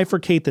 They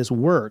bifurcate this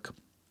work.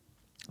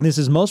 This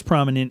is most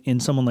prominent in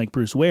someone like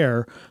Bruce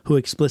Ware, who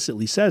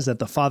explicitly says that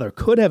the Father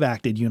could have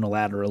acted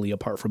unilaterally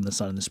apart from the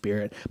Son and the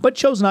Spirit, but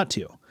chose not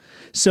to.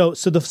 So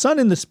the Son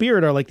and the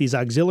Spirit are like these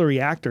auxiliary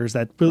actors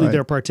that really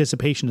their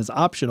participation is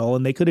optional,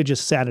 and they could have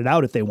just sat it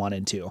out if they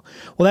wanted to.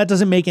 Well, that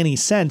doesn't make any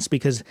sense,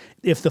 because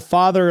if the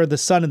Father, the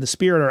Son, and the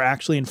Spirit are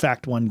actually in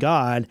fact one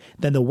God,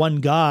 then the one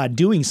God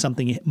doing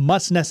something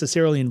must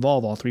necessarily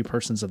involve all three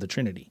persons of the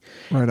Trinity.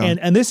 Right on.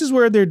 And this is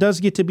where there does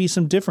get to be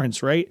some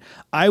difference, right?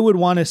 I would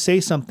want to say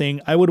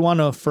something, I would want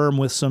to affirm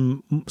with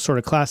some sort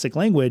of classic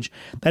language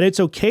that it's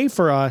okay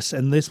for us,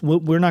 and this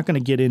we're not going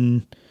to get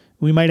in.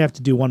 We might have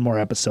to do one more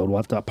episode. We'll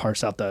have to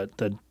parse out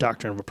the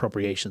doctrine of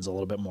appropriations a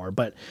little bit more.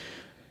 But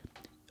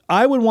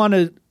I would want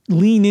to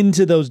lean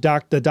into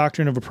the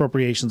doctrine of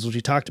appropriations, which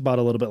we talked about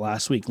a little bit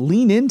last week.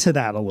 Lean into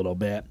that a little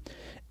bit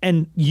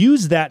and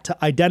use that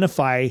to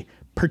identify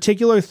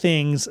particular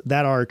things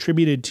that are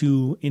attributed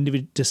to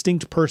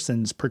distinct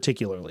persons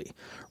particularly,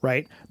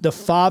 right? The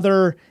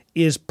Father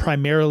is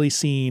primarily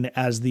seen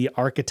as the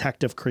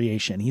architect of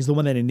creation. He's the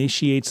one that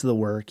initiates the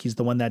work. He's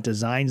the one that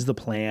designs the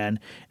plan.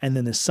 And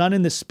then the Son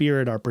and the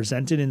Spirit are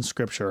presented in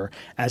Scripture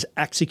as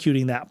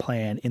executing that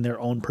plan in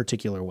their own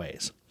particular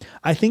ways.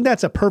 I think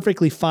that's a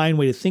perfectly fine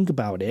way to think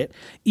about it,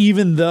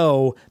 even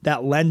though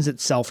that lends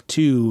itself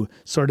to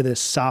sort of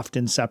this soft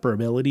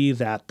inseparability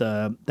that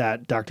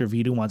Dr.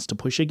 Vidu wants to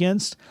push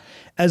against.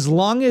 As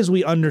long as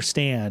we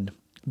understand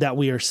that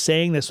we are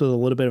saying this with a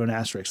little bit of an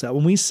asterisk, that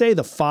when we say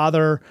the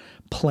Father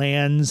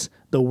plans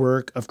the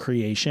work of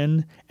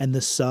creation and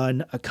the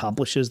Son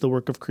accomplishes the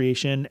work of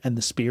creation and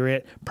the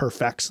Spirit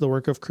perfects the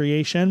work of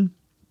creation,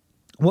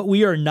 What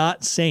we are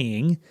not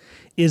saying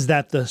is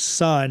that the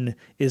Son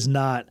is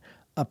not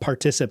a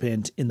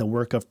participant in the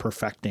work of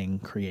perfecting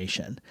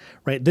creation,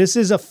 right? This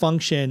is a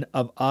function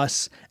of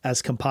us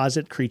as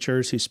composite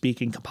creatures who speak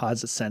in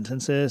composite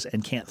sentences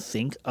and can't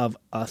think of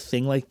a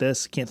thing like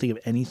this, can't think of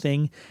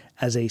anything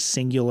as a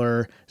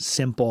singular,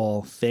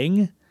 simple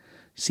thing.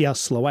 See how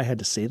slow I had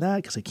to say that?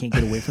 Because I can't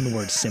get away from the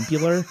word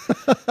simpler.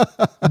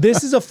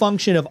 This is a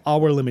function of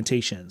our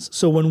limitations.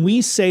 So when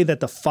we say that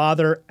the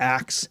Father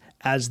acts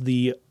as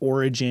the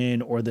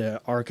origin or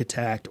the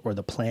architect or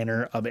the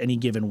planner of any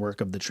given work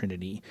of the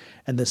Trinity,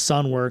 and the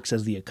Son works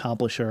as the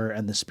accomplisher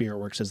and the Spirit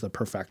works as the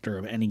perfecter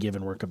of any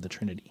given work of the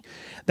Trinity.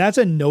 That's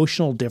a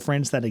notional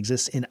difference that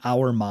exists in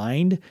our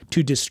mind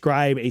to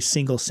describe a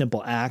single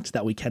simple act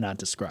that we cannot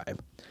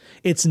describe.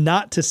 It's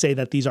not to say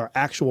that these are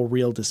actual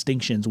real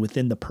distinctions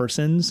within the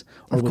persons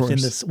or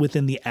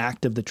within the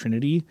act of the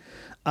Trinity.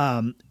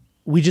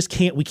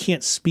 We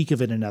can't speak of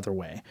it another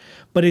way.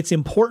 But it's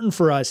important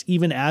for us,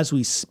 even as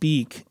we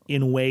speak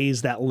in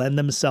ways that lend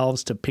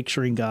themselves to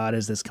picturing God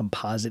as this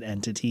composite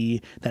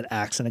entity that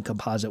acts in a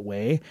composite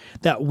way,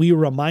 that we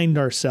remind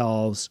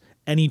ourselves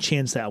any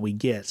chance that we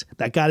get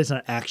that God is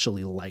not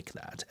actually like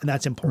that. And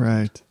that's important.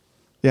 Right.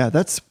 Yeah,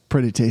 that's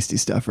pretty tasty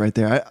stuff right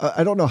there.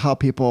 I don't know how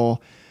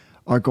people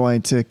are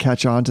going to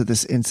catch on to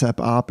this incep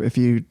op if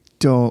you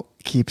don't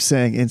keep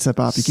saying incep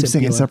op. You keep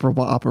saying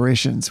inseparable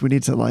operations. We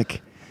need to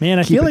Man,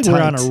 I feel like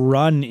we're on a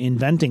run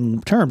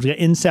inventing terms. We got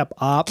incep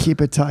op. Keep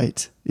it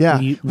tight. Yeah.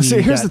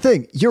 So here's the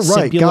thing. You're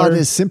right. God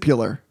is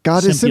simpler.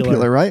 God is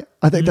simpler, right?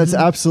 I think that's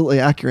absolutely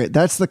accurate.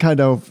 That's the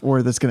kind of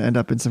word that's going to end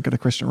up in some kind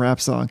of Christian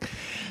rap song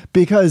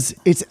because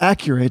it's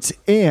accurate.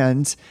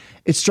 And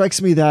it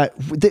strikes me that,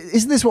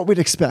 isn't this what we'd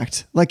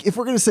expect? Like if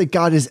we're going to say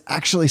God is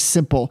actually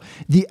simple,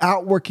 the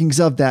outworkings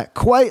of that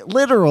quite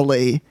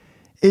literally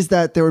is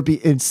that there would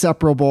be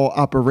inseparable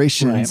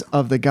operations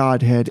of the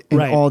Godhead in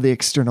all the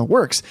external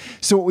works.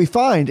 So what we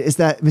find is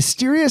that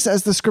mysterious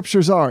as the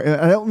scriptures are,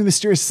 and I don't mean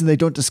mysterious and they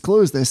don't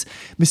disclose this,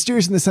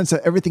 mysterious in the sense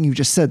that everything you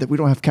just said, that we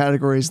don't have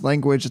categories,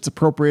 language that's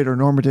appropriate or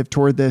normative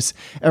toward this,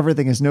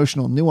 everything is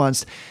notional,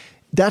 nuanced.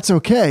 That's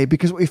okay,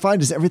 because what we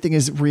find is everything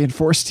is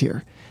reinforced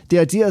here. The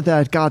idea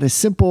that God is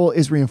simple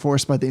is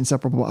reinforced by the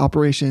inseparable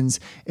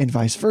operations and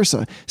vice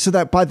versa. So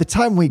that by the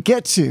time we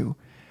get to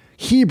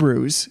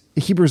Hebrews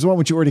 1,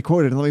 which you already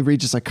quoted, and let me read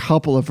just a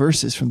couple of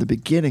verses from the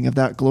beginning of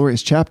that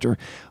glorious chapter.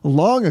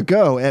 Long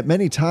ago, at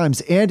many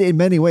times and in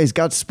many ways,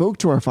 God spoke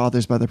to our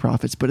fathers by the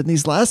prophets, but in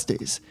these last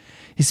days,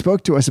 he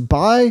spoke to us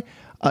by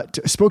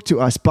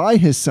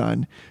his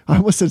Son. I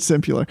almost said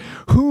singular,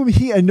 whom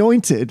he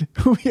appointed.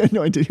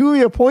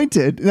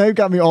 Now you've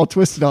got me all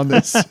twisted on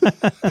this.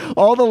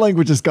 All the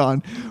language is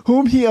gone.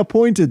 Whom he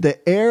appointed the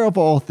heir of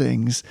all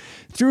things,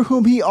 through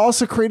whom he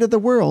also created the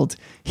world.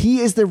 He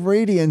is the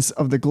radiance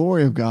of the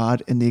glory of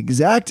God and the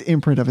exact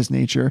imprint of his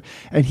nature,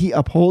 and he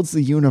upholds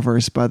the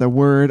universe by the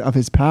word of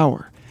his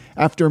power.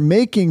 After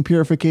making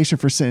purification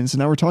for sins, and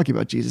now we're talking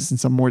about Jesus in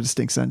some more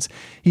distinct sense,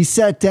 he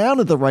sat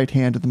down at the right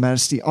hand of the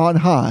Majesty on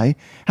high,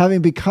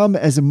 having become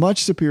as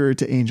much superior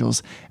to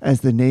angels as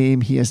the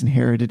name he has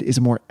inherited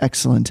is more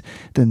excellent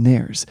than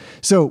theirs.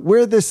 So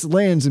where this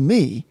lands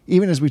me,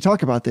 even as we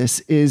talk about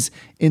this, is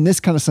in this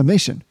kind of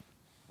summation.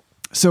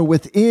 So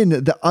within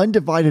the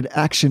undivided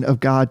action of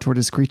God toward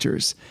his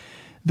creatures,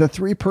 the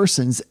three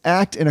persons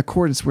act in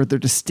accordance with their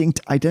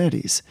distinct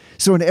identities.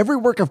 So in every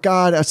work of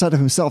God outside of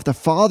himself, the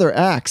Father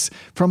acts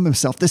from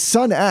himself. The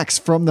Son acts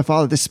from the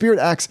Father. The Spirit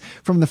acts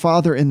from the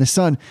Father and the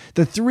Son.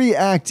 The three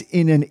act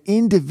in an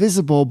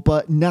indivisible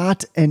but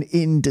not an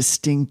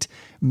indistinct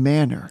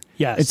manner.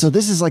 Yes. And so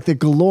this is like the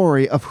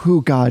glory of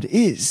who God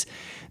is,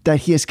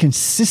 that he is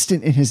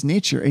consistent in his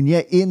nature. And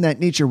yet in that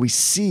nature, we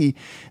see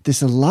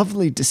this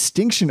lovely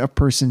distinction of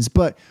persons,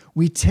 but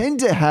we tend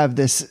to have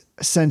this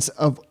sense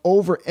of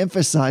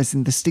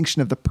overemphasizing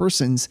distinction of the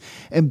persons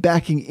and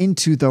backing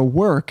into the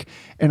work.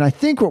 And I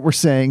think what we're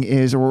saying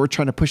is, or what we're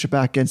trying to push it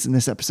back against in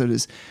this episode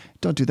is,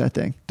 don't do that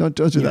thing. Don't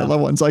do that,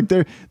 loved ones. Like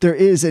there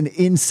is an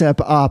incep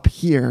op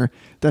here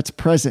that's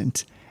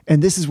present.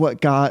 And this is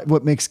what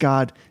makes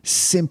God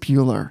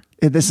simpler.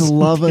 This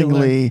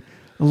loving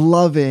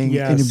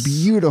in a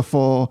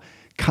beautiful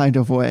kind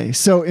of way.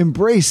 So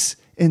embrace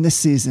in this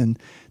season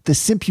the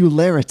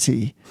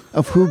simplarity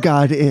of who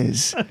God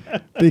is,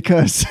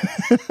 because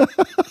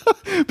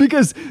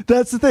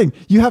that's the thing.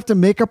 You have to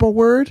make up a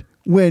word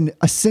when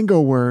a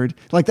single word,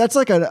 like that's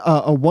like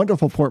a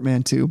wonderful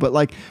portmanteau, but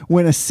like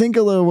when a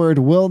singular word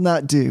will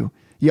not do,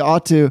 you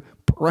ought to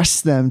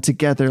press them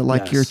together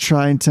like you're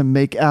trying to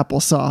make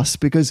applesauce,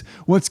 because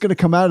what's going to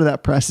come out of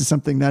that press is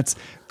something that's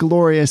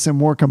glorious and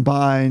more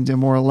combined and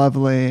more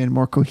lovely and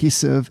more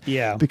cohesive.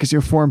 Yeah. Because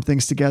you form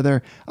things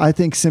together. I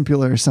think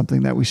simpler is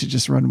something that we should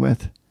just run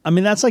with. I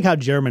mean, that's like how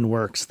German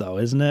works, though,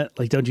 isn't it?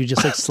 Like, don't you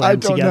just like slam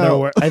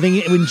together? I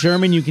think in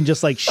German, you can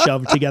just like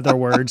shove together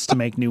words to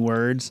make new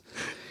words.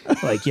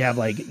 Like you have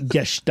like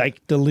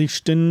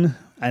Gesteigterlichten.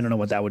 I don't know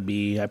what that would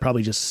be. I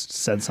probably just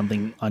said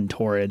something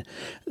untoward.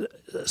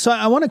 So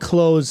I want to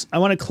close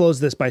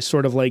this by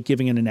sort of like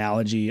giving an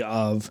analogy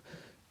of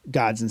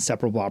God's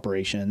inseparable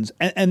operations,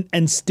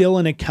 and still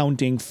in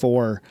accounting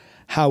for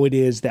how it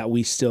is that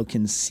we still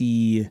can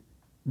see.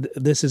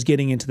 This is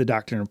getting into the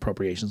doctrine of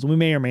appropriations. We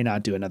may or may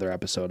not do another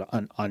episode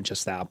on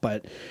just that,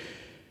 but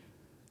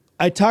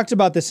I talked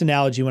about this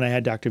analogy when I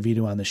had Dr.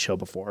 Vito on the show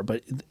before,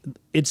 but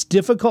it's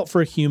difficult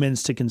for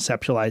humans to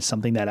conceptualize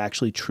something that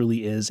actually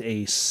truly is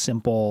a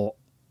simple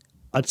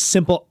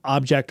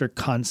object or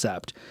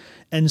concept.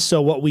 And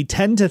so what we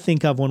tend to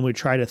think of when we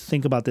try to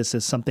think about this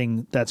is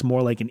something that's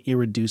more like an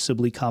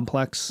irreducibly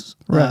complex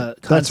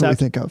concept. That's what we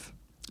think of.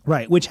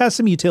 Right, which has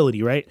some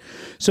utility, right?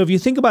 So if you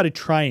think about a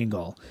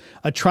triangle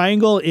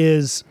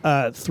is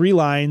 3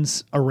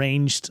 lines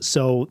arranged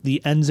so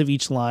the ends of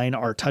each line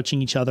are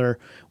touching each other,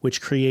 which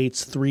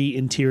creates 3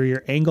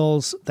 interior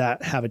angles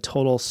that have a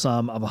total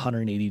sum of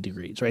 180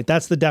 degrees, right?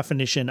 That's the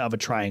definition of a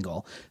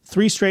triangle.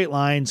 3 straight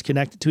lines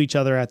connected to each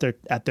other at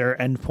their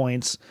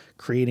endpoints,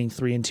 creating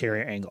 3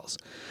 interior angles.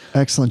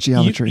 Excellent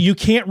geometry. You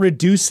can't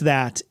reduce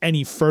that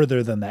any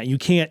further than that. You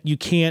can't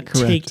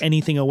take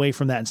anything away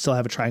from that and still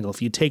have a triangle.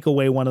 If you take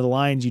away one of the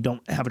lines, you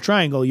don't have a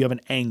triangle, you have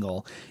an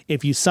angle.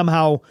 If you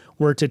somehow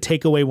were to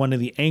take away one of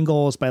the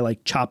angles by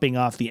like chopping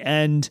off the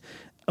end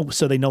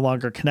so they no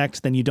longer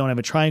connect, then you don't have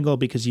a triangle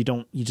because you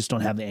just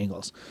don't have the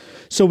angles.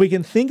 So we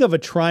can think of a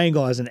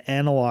triangle as an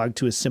analog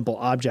to a simple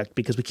object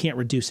because we can't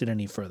reduce it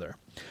any further.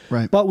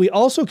 Right. But we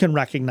also can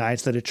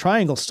recognize that a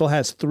triangle still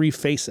has 3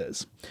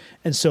 faces.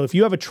 And so if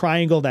you have a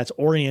triangle that's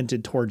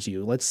oriented towards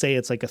you, let's say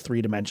it's like a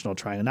 3-dimensional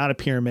triangle, not a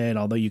pyramid,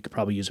 although you could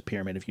probably use a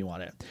pyramid if you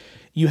want it.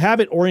 You have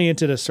it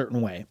oriented a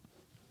certain way.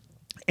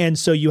 And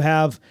so you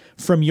have,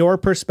 from your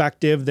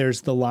perspective,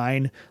 there's the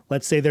line.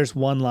 Let's say there's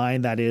one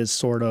line that is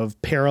sort of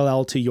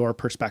parallel to your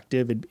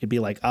perspective. It'd be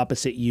like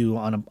opposite you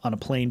on a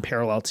plane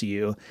parallel to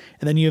you.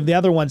 And then you have the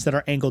other ones that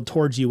are angled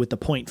towards you with the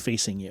point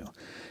facing you.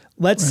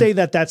 Let's say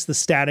that that's the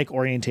static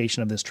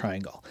orientation of this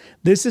triangle.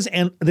 This is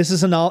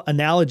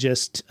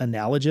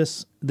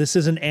analogous. This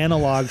is an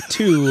analog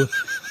to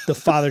the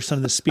Father, Son,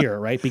 and the Spirit,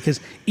 right?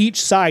 Because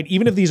each side,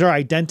 even if these are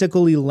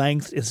identically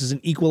length, this is an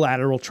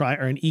equilateral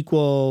triangle or an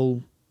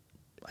equilateral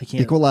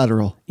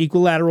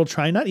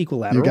triangle, not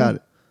equilateral. You got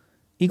it.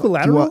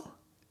 Equilateral?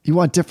 You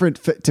want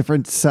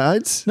different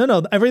sides?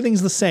 No,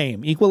 everything's the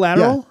same.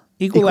 Equilateral?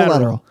 Yeah.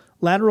 Equilateral.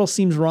 Lateral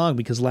seems wrong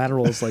because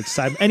lateral is like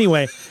side.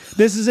 Anyway,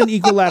 this is an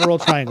equilateral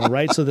triangle,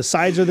 right? So the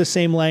sides are the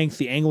same length.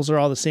 The angles are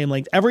all the same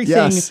length.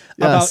 Everything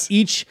about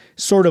each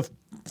sort of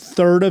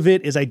third of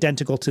it is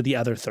identical to the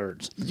other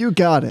thirds. You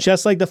got it.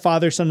 Just like the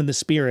Father, Son, and the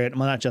Spirit.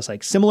 Well, not just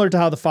like. Similar to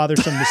how the Father,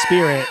 Son, and the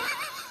Spirit.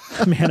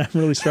 Man, I'm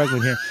really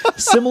struggling here.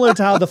 Similar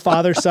to how the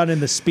Father, Son,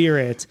 and the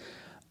Spirit,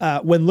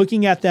 when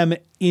looking at them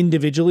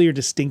individually or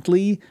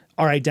distinctly,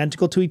 are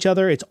identical to each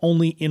other. It's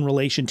only in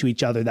relation to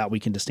each other that we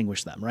can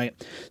distinguish them, right?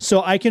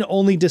 So I can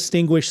only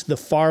distinguish the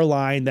far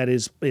line that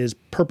is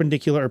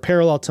perpendicular or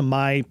parallel to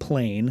my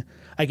plane.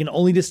 I can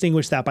only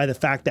distinguish that by the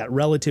fact that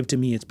relative to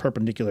me, it's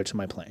perpendicular to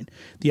my plane.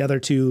 The other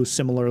two,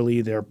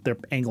 similarly, they're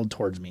angled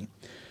towards me.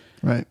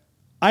 Right.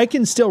 I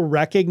can still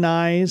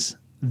recognize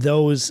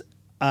those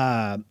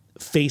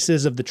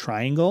faces of the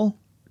triangle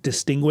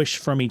distinguished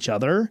from each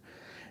other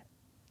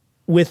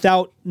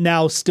without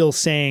now still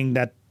saying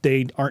that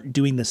they aren't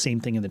doing the same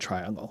thing in the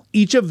triangle.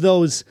 Each of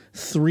those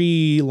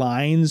 3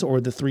 lines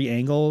or the 3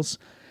 angles,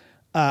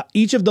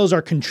 each of those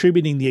are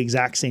contributing the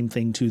exact same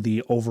thing to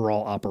the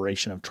overall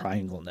operation of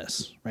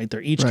triangleness, right?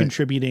 They're each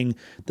contributing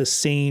the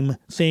same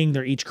thing.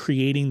 They're each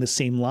creating the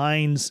same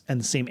lines and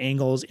the same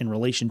angles in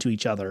relation to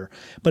each other.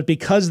 But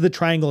because the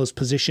triangle is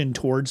positioned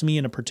towards me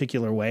in a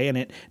particular way, and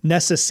it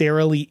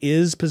necessarily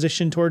is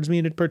positioned towards me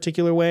in a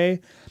particular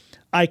way,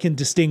 I can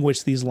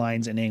distinguish these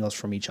lines and angles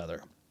from each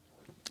other.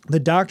 The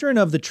doctrine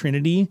of the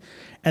Trinity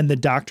and the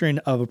doctrine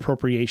of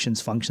appropriations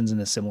functions in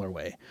a similar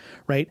way,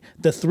 right?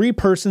 The 3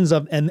 persons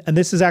of, and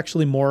this is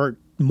actually more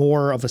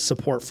of a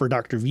support for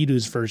Dr.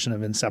 Vidu's version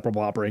of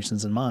inseparable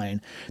operations than mine.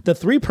 The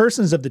 3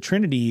 persons of the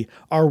Trinity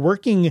are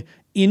working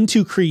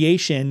into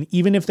creation,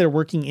 even if they're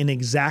working in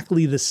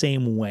exactly the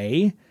same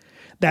way.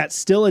 That's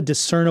still a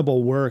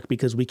discernible work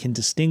because we can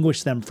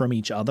distinguish them from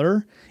each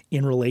other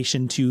in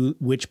relation to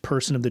which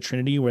person of the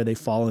Trinity, where they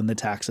fall in the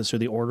taxis or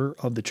the order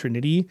of the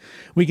Trinity.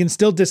 We can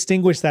still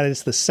distinguish that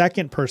it's the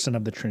second person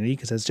of the Trinity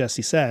because, as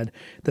Jesse said,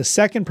 the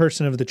second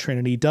person of the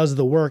Trinity does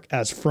the work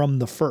as from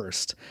the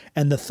first,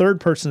 and the third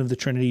person of the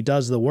Trinity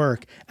does the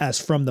work as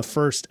from the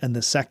first and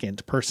the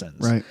second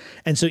persons. Right.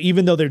 And so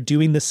even though they're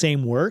doing the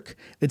same work,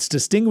 it's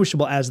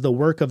distinguishable as the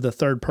work of the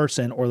third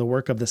person or the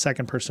work of the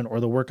second person or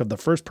the work of the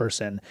first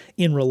person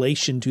in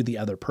relation to the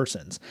other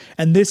persons.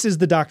 And this is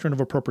the doctrine of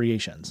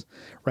appropriations,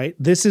 right?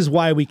 This is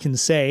why we can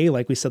say,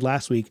 like we said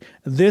last week,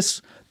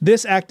 this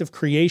act of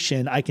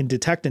creation, I can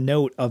detect a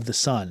note of the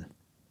Son,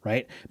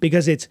 right?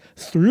 Because it's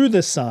through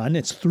the Son,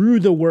 it's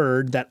through the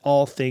Word that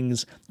all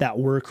things that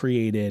were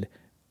created,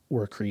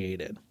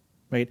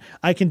 right?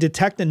 I can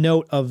detect a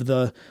note of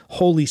the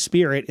Holy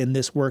Spirit in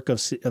this work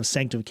of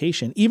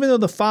sanctification. Even though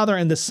the Father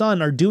and the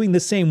Son are doing the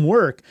same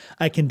work,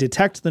 I can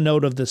detect the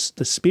note of the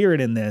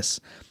Spirit in this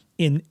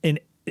in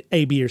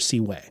A, B, or C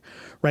way,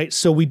 right?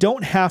 So we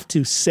don't have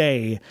to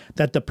say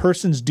that the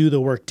persons do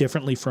the work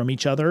differently from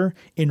each other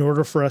in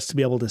order for us to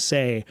be able to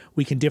say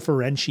we can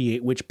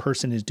differentiate which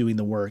person is doing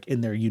the work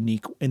in their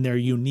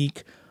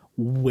unique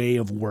way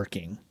of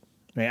working.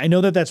 Right? I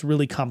know that that's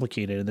really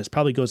complicated, and this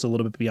probably goes a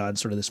little bit beyond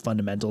sort of this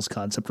fundamentals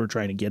concept we're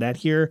trying to get at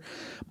here,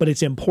 but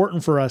it's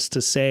important for us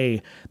to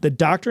say the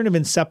doctrine of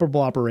inseparable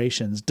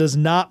operations does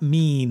not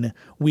mean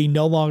we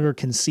no longer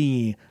can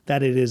see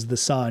that it is the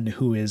Son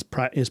who is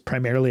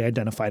primarily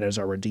identified as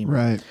our Redeemer.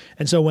 Right.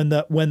 And so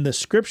when the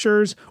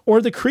scriptures,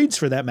 or the creeds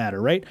for that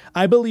matter, right?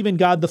 I believe in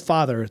God the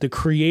Father, the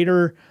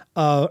Creator,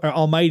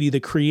 Almighty,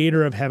 the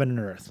Creator of heaven and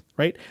earth,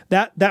 right?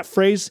 That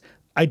phrase,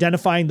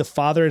 identifying the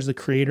Father as the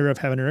creator of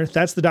heaven and earth,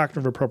 that's the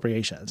doctrine of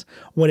appropriations.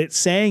 What it's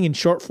saying in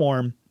short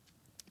form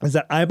is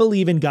that I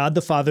believe in God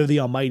the Father,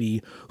 the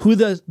Almighty, who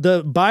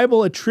the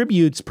Bible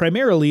attributes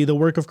primarily the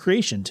work of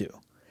creation to.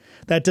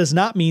 That does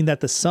not mean that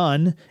the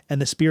Son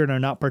and the Spirit are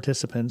not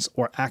participants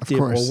or active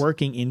or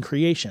working in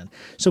creation.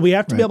 So we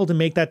have to be able to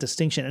make that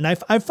distinction. And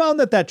I've found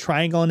that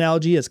triangle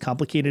analogy, as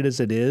complicated as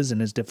it is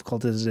and as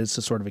difficult as it is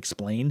to sort of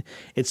explain,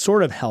 it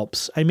sort of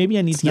helps. Maybe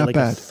I need to get like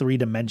a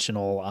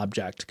three-dimensional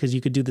object, because you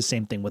could do the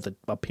same thing with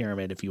a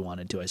pyramid if you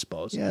wanted to, I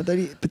suppose. Yeah,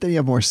 but then you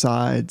have more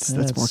sides.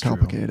 That's more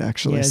complicated,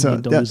 actually. Yeah, so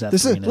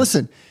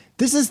listen.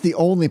 This is the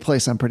only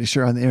place, I'm pretty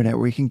sure, on the internet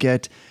where you can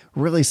get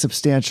really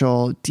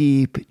substantial,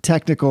 deep,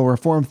 technical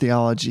Reformed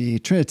theology,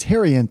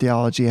 Trinitarian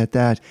theology at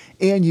that,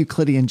 and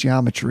Euclidean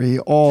geometry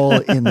all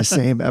in the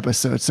same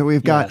episode. So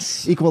we've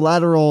got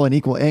equilateral and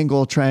equal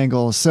angle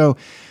triangles. So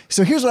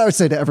here's what I would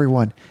say to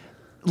everyone.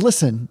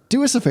 Listen,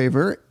 do us a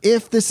favor.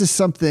 If this is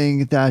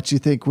something that you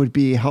think would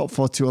be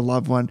helpful to a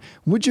loved one,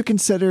 would you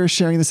consider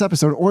sharing this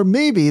episode? Or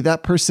maybe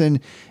that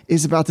person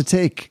is about to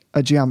take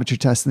a geometry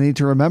test and they need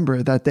to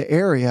remember that the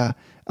area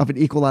of an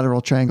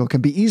equilateral triangle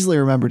can be easily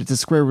remembered. It's the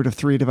square root of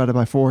 3 divided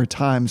by 4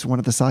 times one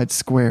of the sides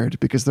squared,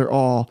 because they're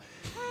all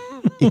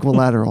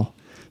equilateral.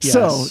 Yes.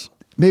 So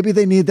maybe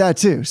they need that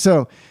too.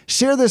 So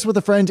share this with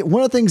a friend.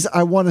 One of the things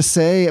I want to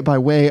say by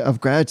way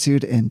of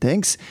gratitude and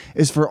thanks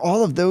is for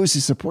all of those who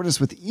support us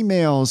with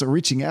emails or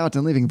reaching out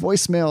and leaving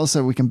voicemails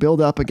so we can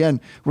build up.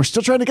 Again, we're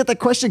still trying to get that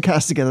question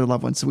cast together,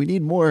 loved ones. So we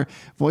need more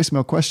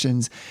voicemail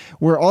questions.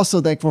 We're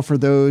also thankful for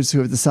those who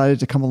have decided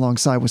to come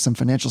alongside with some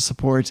financial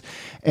support.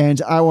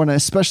 And I want to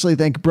especially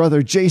thank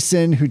brother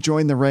Jason, who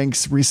joined the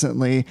ranks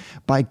recently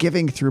by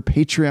giving through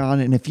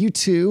Patreon. And if you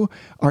too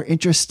are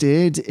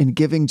interested in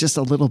giving just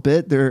a little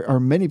bit, there are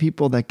many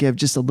people that give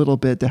just a little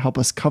bit to help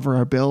us cover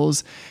our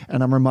bills.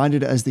 And I'm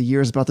reminded as the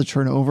year is about to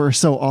turn over,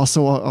 so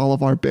also all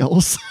of our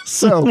bills.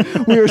 So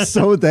we are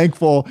so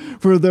thankful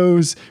for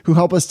those who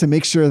help us to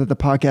make sure that the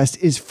podcast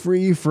is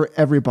free for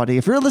everybody.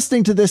 If you're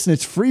listening to this and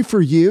it's free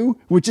for you,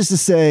 which is to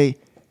say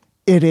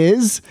it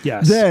is,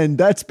 then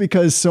that's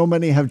because so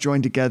many have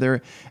joined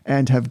together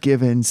and have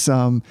given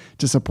some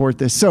to support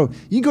this. So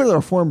you can go to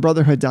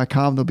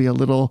reformedbrotherhood.com. There'll be a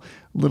little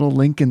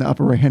link in the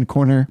upper right-hand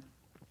corner.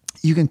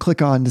 You can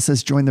click on that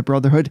says join the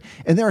brotherhood,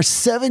 and there are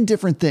 7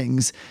 different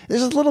things.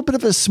 There's a little bit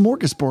of a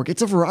smorgasbord.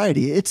 It's a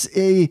variety. It's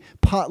a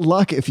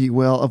potluck, if you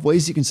will, of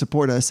ways you can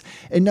support us.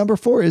 And number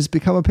 4 is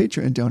become a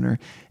Patreon donor.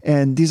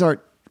 And these aren't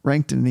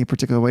ranked in any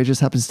particular way. It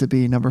just happens to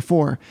be number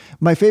 4.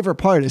 My favorite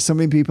part is so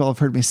many people have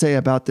heard me say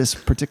about this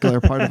particular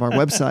part of our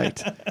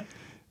website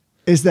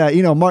is that,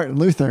 Martin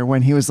Luther,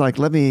 when he was like,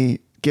 let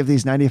me give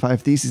these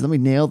 95 theses, let me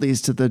nail these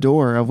to the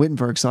door of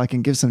Wittenberg so I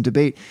can give some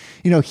debate.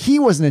 He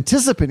wasn't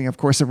anticipating, of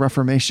course, a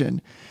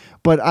Reformation.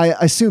 But I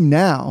assume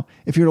now,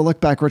 if you were to look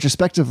back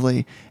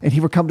retrospectively and he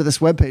would come to this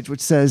webpage,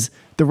 which says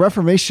the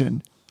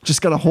Reformation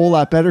just got a whole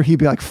lot better, he'd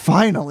be like,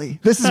 finally,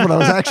 this is what I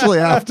was actually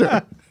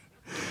after.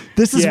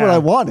 This is what I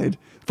wanted.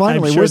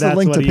 Finally, where's the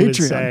link to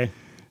Patreon?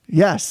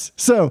 Yes.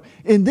 So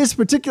in this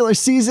particular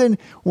season,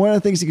 one of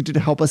the things you can do to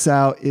help us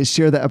out is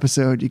share the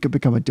episode. You could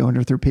become a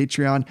donor through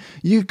Patreon.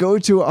 You go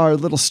to our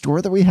little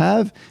store that we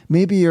have.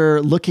 Maybe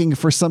you're looking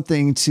for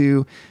something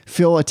to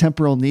fill a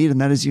temporal need,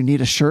 and that is you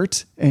need a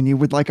shirt and you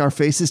would like our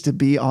faces to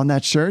be on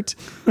that shirt.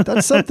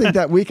 That's something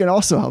that we can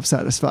also help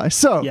satisfy.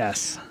 So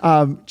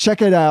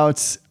check it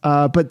out.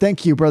 But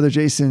thank you, Brother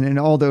Jason, and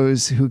all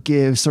those who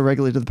give so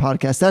regularly to the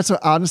podcast. That's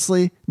what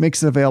honestly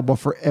makes it available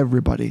for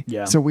everybody.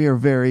 Yeah. So we are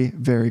very,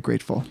 very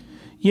grateful.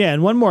 Yeah,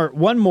 and one more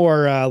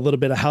little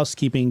bit of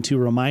housekeeping to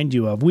remind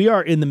you of. We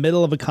are in the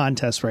middle of a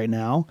contest right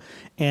now,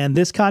 and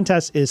this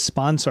contest is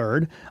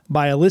sponsored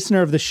by a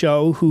listener of the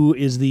show who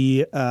is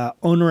the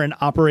owner and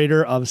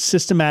operator of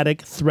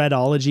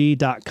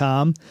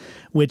systematicthreadology.com,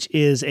 which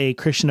is a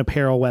Christian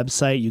apparel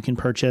website. You can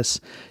purchase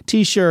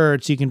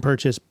t-shirts, you can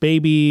purchase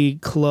baby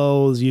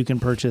clothes, you can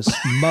purchase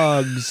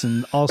mugs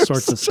and all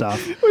sorts of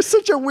stuff. It was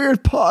such a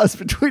weird pause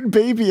between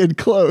baby and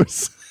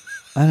clothes.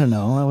 I don't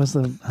know. That was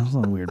a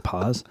weird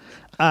pause.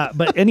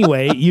 But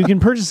anyway, you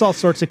can purchase all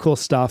sorts of cool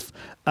stuff.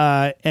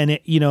 And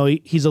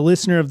he's a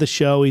listener of the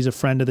show. He's a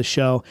friend of the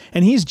show,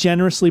 and he's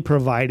generously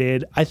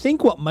provided, I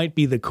think, what might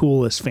be the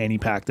coolest fanny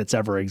pack that's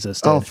ever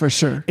existed. Oh, for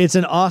sure. It's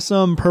an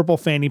awesome purple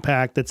fanny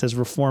pack that says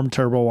Reformed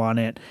Turbo on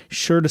it.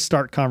 Sure to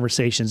start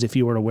conversations if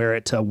you were to wear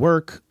it to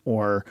work,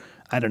 or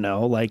I don't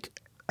know, like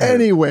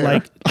Anywhere.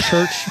 Like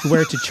church,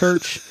 wear it to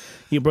church.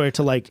 You wear it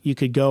to like, you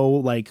could go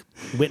like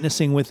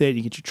witnessing with it.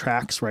 You get your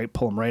tracks, right?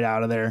 Pull them right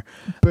out of there.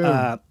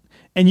 Boom.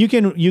 And you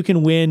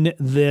can win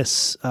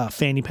this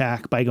fanny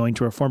pack by going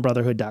to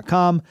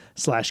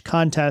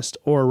reformedbrotherhood.com/contest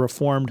or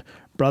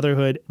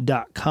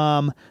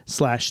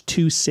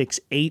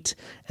reformedbrotherhood.com/268.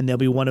 And there'll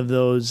be one of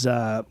those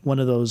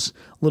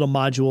little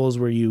modules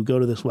where you go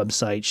to this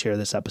website, share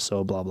this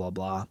episode, blah, blah,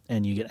 blah,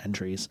 and you get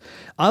entries.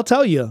 I'll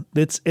tell you,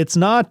 it's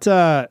not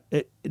a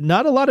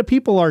lot of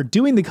people are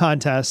doing the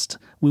contest.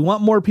 We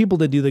want more people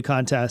to do the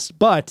contest,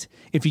 but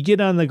if you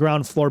get on the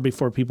ground floor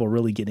before people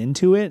really get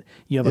into it,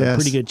 you have a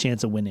pretty good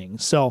chance of winning.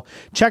 So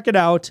check it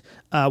out.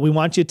 We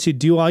want you to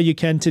do all you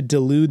can to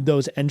delude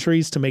those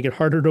entries to make it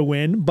harder to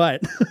win,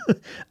 but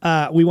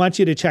we want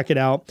you to check it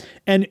out.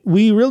 And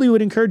we really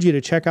would encourage you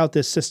to check out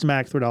this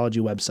Systematic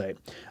Threadology website.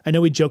 I know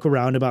we joke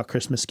around about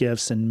Christmas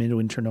gifts and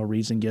midwinter no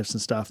reason gifts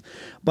and stuff,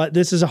 but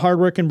this is a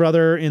hardworking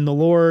brother in the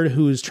Lord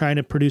who's trying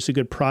to produce a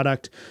good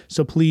product.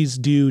 So please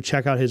do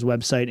check out his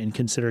website and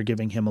consider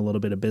giving him a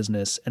little bit of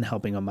business and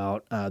helping him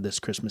out this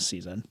Christmas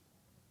season.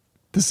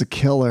 This is a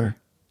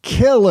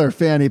killer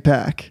fanny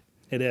pack.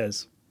 It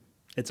is.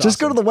 It's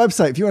Just awesome. go to the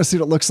website. If you want to see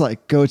what it looks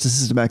like, go to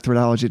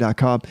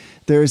systematicthreadology.com.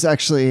 There's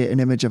actually an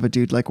image of a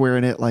dude like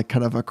wearing it like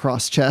kind of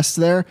across chest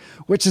there,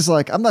 which is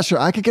like, I'm not sure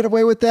I could get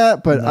away with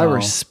that, but I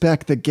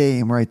respect the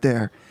game right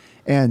there.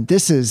 And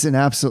this is an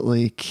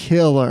absolutely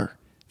killer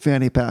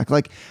fanny pack.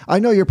 Like, I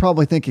know you're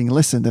probably thinking,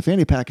 listen, the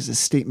fanny pack is a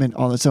statement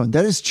on its own.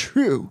 That is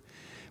true,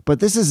 but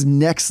this is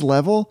next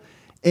level.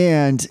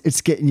 And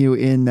it's getting you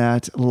in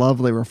that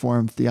lovely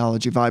Reformed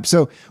theology vibe.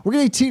 So we're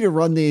going to continue to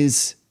run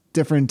these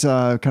different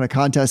kind of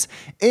contests.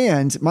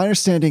 And my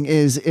understanding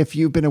is if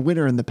you've been a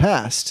winner in the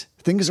past,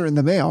 things are in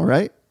the mail,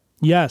 right?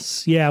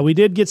 Yes. Yeah, we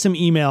did get some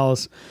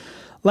emails.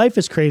 Life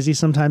is crazy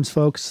sometimes,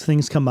 folks.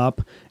 Things come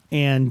up.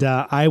 And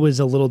I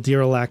was a little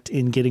derelict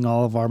in getting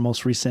all of our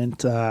most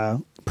recent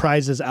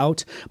prizes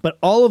out. But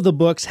all of the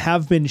books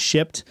have been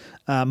shipped.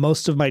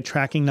 Most of my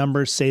tracking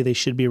numbers say they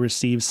should be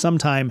received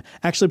sometime,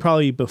 actually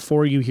probably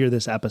before you hear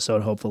this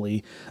episode,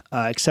 hopefully,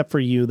 except for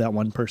you, that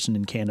one person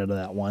in Canada,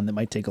 that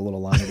might take a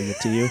little longer to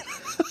get to you.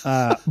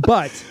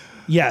 But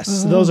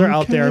yes, those are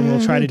out there, and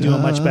we'll try to do a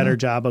much better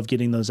job of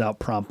getting those out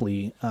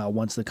promptly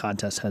once the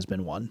contest has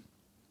been won.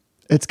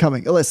 It's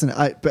coming. Listen,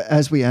 but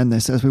as we end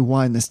this, as we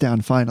wind this down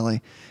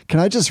finally,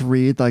 can I just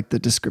read like the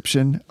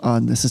description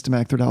on the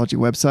Systematic Threadology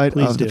website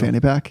of the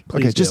fanny pack?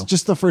 Please do.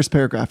 Just the first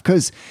paragraph,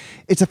 because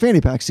it's a fanny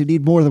pack, so you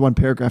need more than one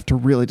paragraph to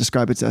really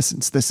describe its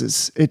essence.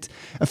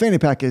 A fanny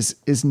pack is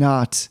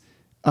not,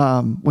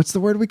 what's the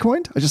word we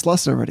coined? I just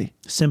lost it already.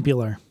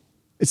 Simpler.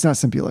 It's not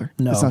simpler.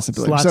 No, it's not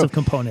simpler. It's lots of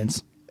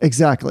components.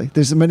 Exactly.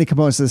 There's many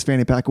components to this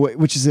fanny pack,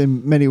 which is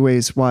in many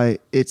ways why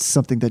it's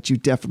something that you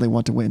definitely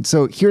want to win.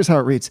 So here's how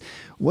it reads.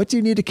 What do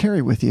you need to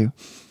carry with you?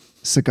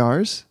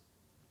 Cigars,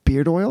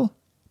 beard oil,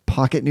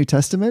 pocket New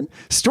Testament.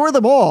 Store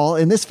them all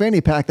in this fanny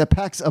pack that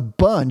packs a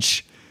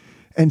bunch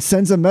and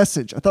sends a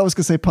message. I thought I was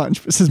going to say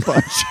punch, but it says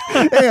bunch.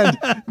 And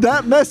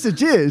that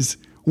message is,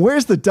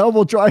 where's the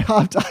double dry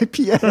hopped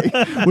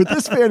IPA? With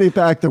this fanny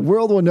pack, the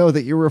world will know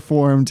that you're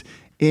Reformed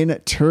in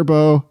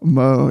turbo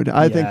mode.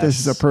 I think this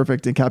is a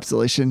perfect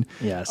encapsulation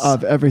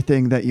of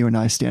everything that you and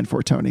I stand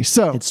for, Tony.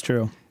 So it's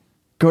true.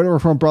 Go to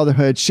Reformed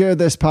Brotherhood, share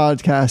this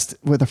podcast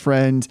with a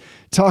friend,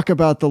 talk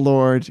about the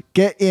Lord,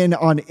 get in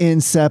on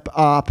INSEP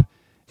Op.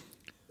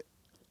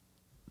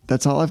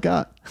 That's all I've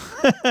got.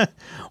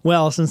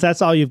 Well, since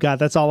that's all you've got,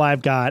 that's all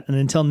I've got. And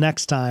until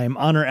next time,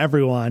 honor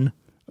everyone.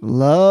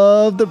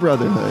 Love the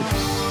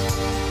Brotherhood.